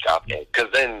NFC South game,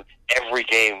 because then every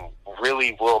game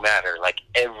really will matter, like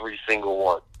every single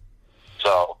one.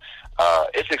 So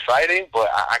it's exciting, but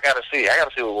I got to see. I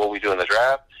got to see what we do in the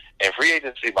draft. And free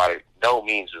agency by no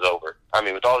means is over. I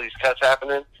mean, with all these cuts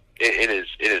happening, it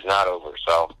is not over.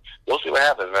 So we'll see what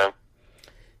happens, man.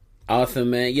 Awesome,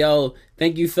 man. Yo,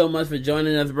 thank you so much for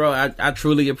joining us, bro. I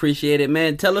truly appreciate it,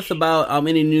 man. Tell us about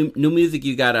any new music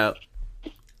you got out.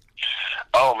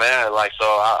 Oh man,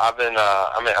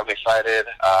 I'm excited.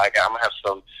 I'm gonna have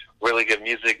some really good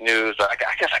music news. I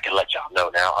guess I can let y'all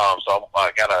know now. So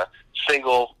I got a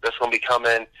single that's gonna be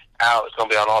coming out. It's going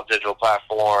to be on all digital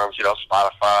platforms,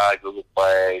 Spotify, Google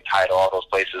Play, Tidal, all those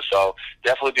places. So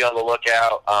definitely be on the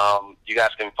lookout. You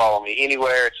guys can follow me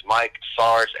anywhere. It's Mike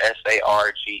Sarge,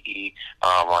 Sarge,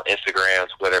 on Instagram,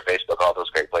 Twitter, Facebook, all those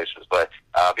great places. But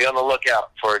be on the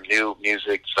lookout for new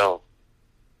music soon.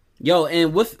 Yo,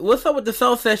 and what's up with the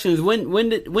Soul Sessions? When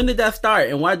did that start,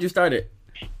 and why'd you start it?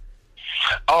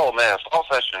 Oh man, Soul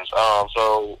Sessions.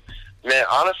 Man,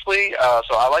 honestly,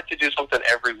 so I like to do something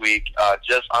every week,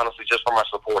 just for my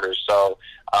supporters. So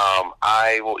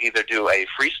I will either do a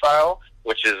freestyle,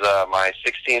 which is my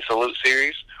 16 Salute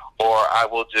series, or I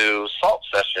will do Salt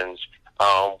Sessions,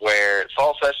 where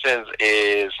Salt Sessions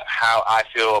is how I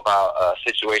feel about a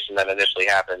situation that initially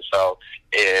happened. So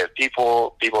if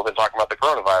people have been talking about the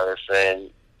coronavirus,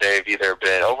 and they've either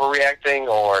been overreacting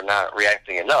or not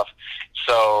reacting enough.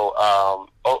 So,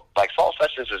 Salt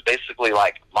Sessions is basically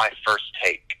like my first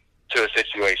take to a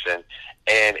situation,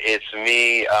 and it's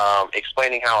me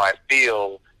explaining how I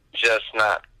feel, just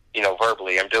not,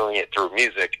 verbally. I'm doing it through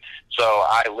music. So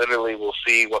I literally will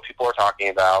see what people are talking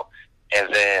about,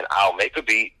 and then I'll make a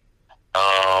beat,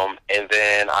 and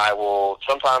then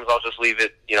sometimes I'll just leave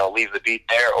the beat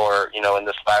there, or, in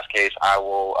this last case, I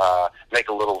will make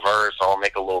a little verse, or I'll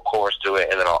make a little chorus to it,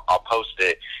 and then I'll post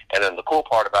it. And then the cool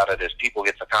part about it is people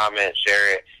get to comment,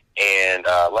 share it, and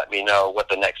let me know what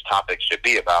the next topic should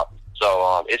be about.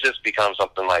 So it just becomes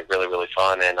something like really, really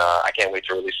fun, and I can't wait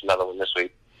to release another one this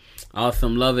week.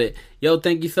 Awesome. Love it. Yo,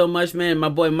 thank you so much, man. My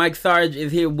boy Mike Sarge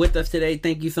is here with us today.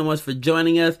 Thank you so much for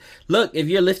joining us. Look, if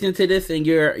you're listening to this and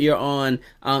you're on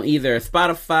either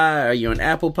Spotify or you're on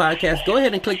Apple Podcasts, go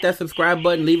ahead and click that subscribe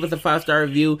button. Leave us a 5-star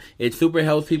review. It super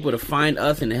helps people to find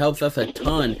us, and it helps us a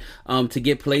ton to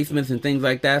get placements and things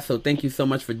like that. So thank you so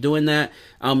much for doing that.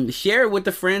 Share it with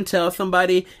a friend, tell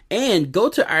somebody, and go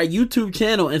to our YouTube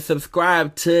channel and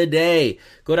subscribe today.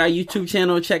 Go to our YouTube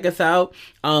channel, check us out.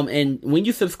 And when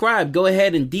you subscribe, go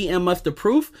ahead and DM us the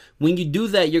proof. When you do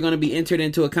that, you're going to be entered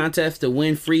into a contest to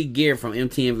win free gear from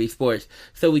MTMV Sports.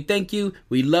 So we thank you.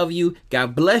 We love you.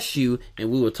 God bless you.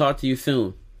 And we will talk to you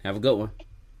soon. Have a good one.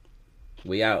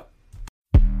 We out.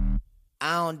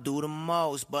 I don't do the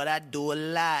most, but I do a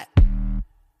lot.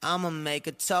 I'ma make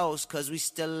a toast, cause we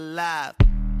still alive.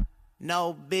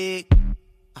 No big,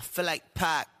 I feel like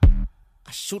Pac.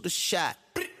 I shoot a shot.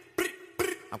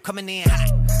 I'm coming in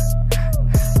hot.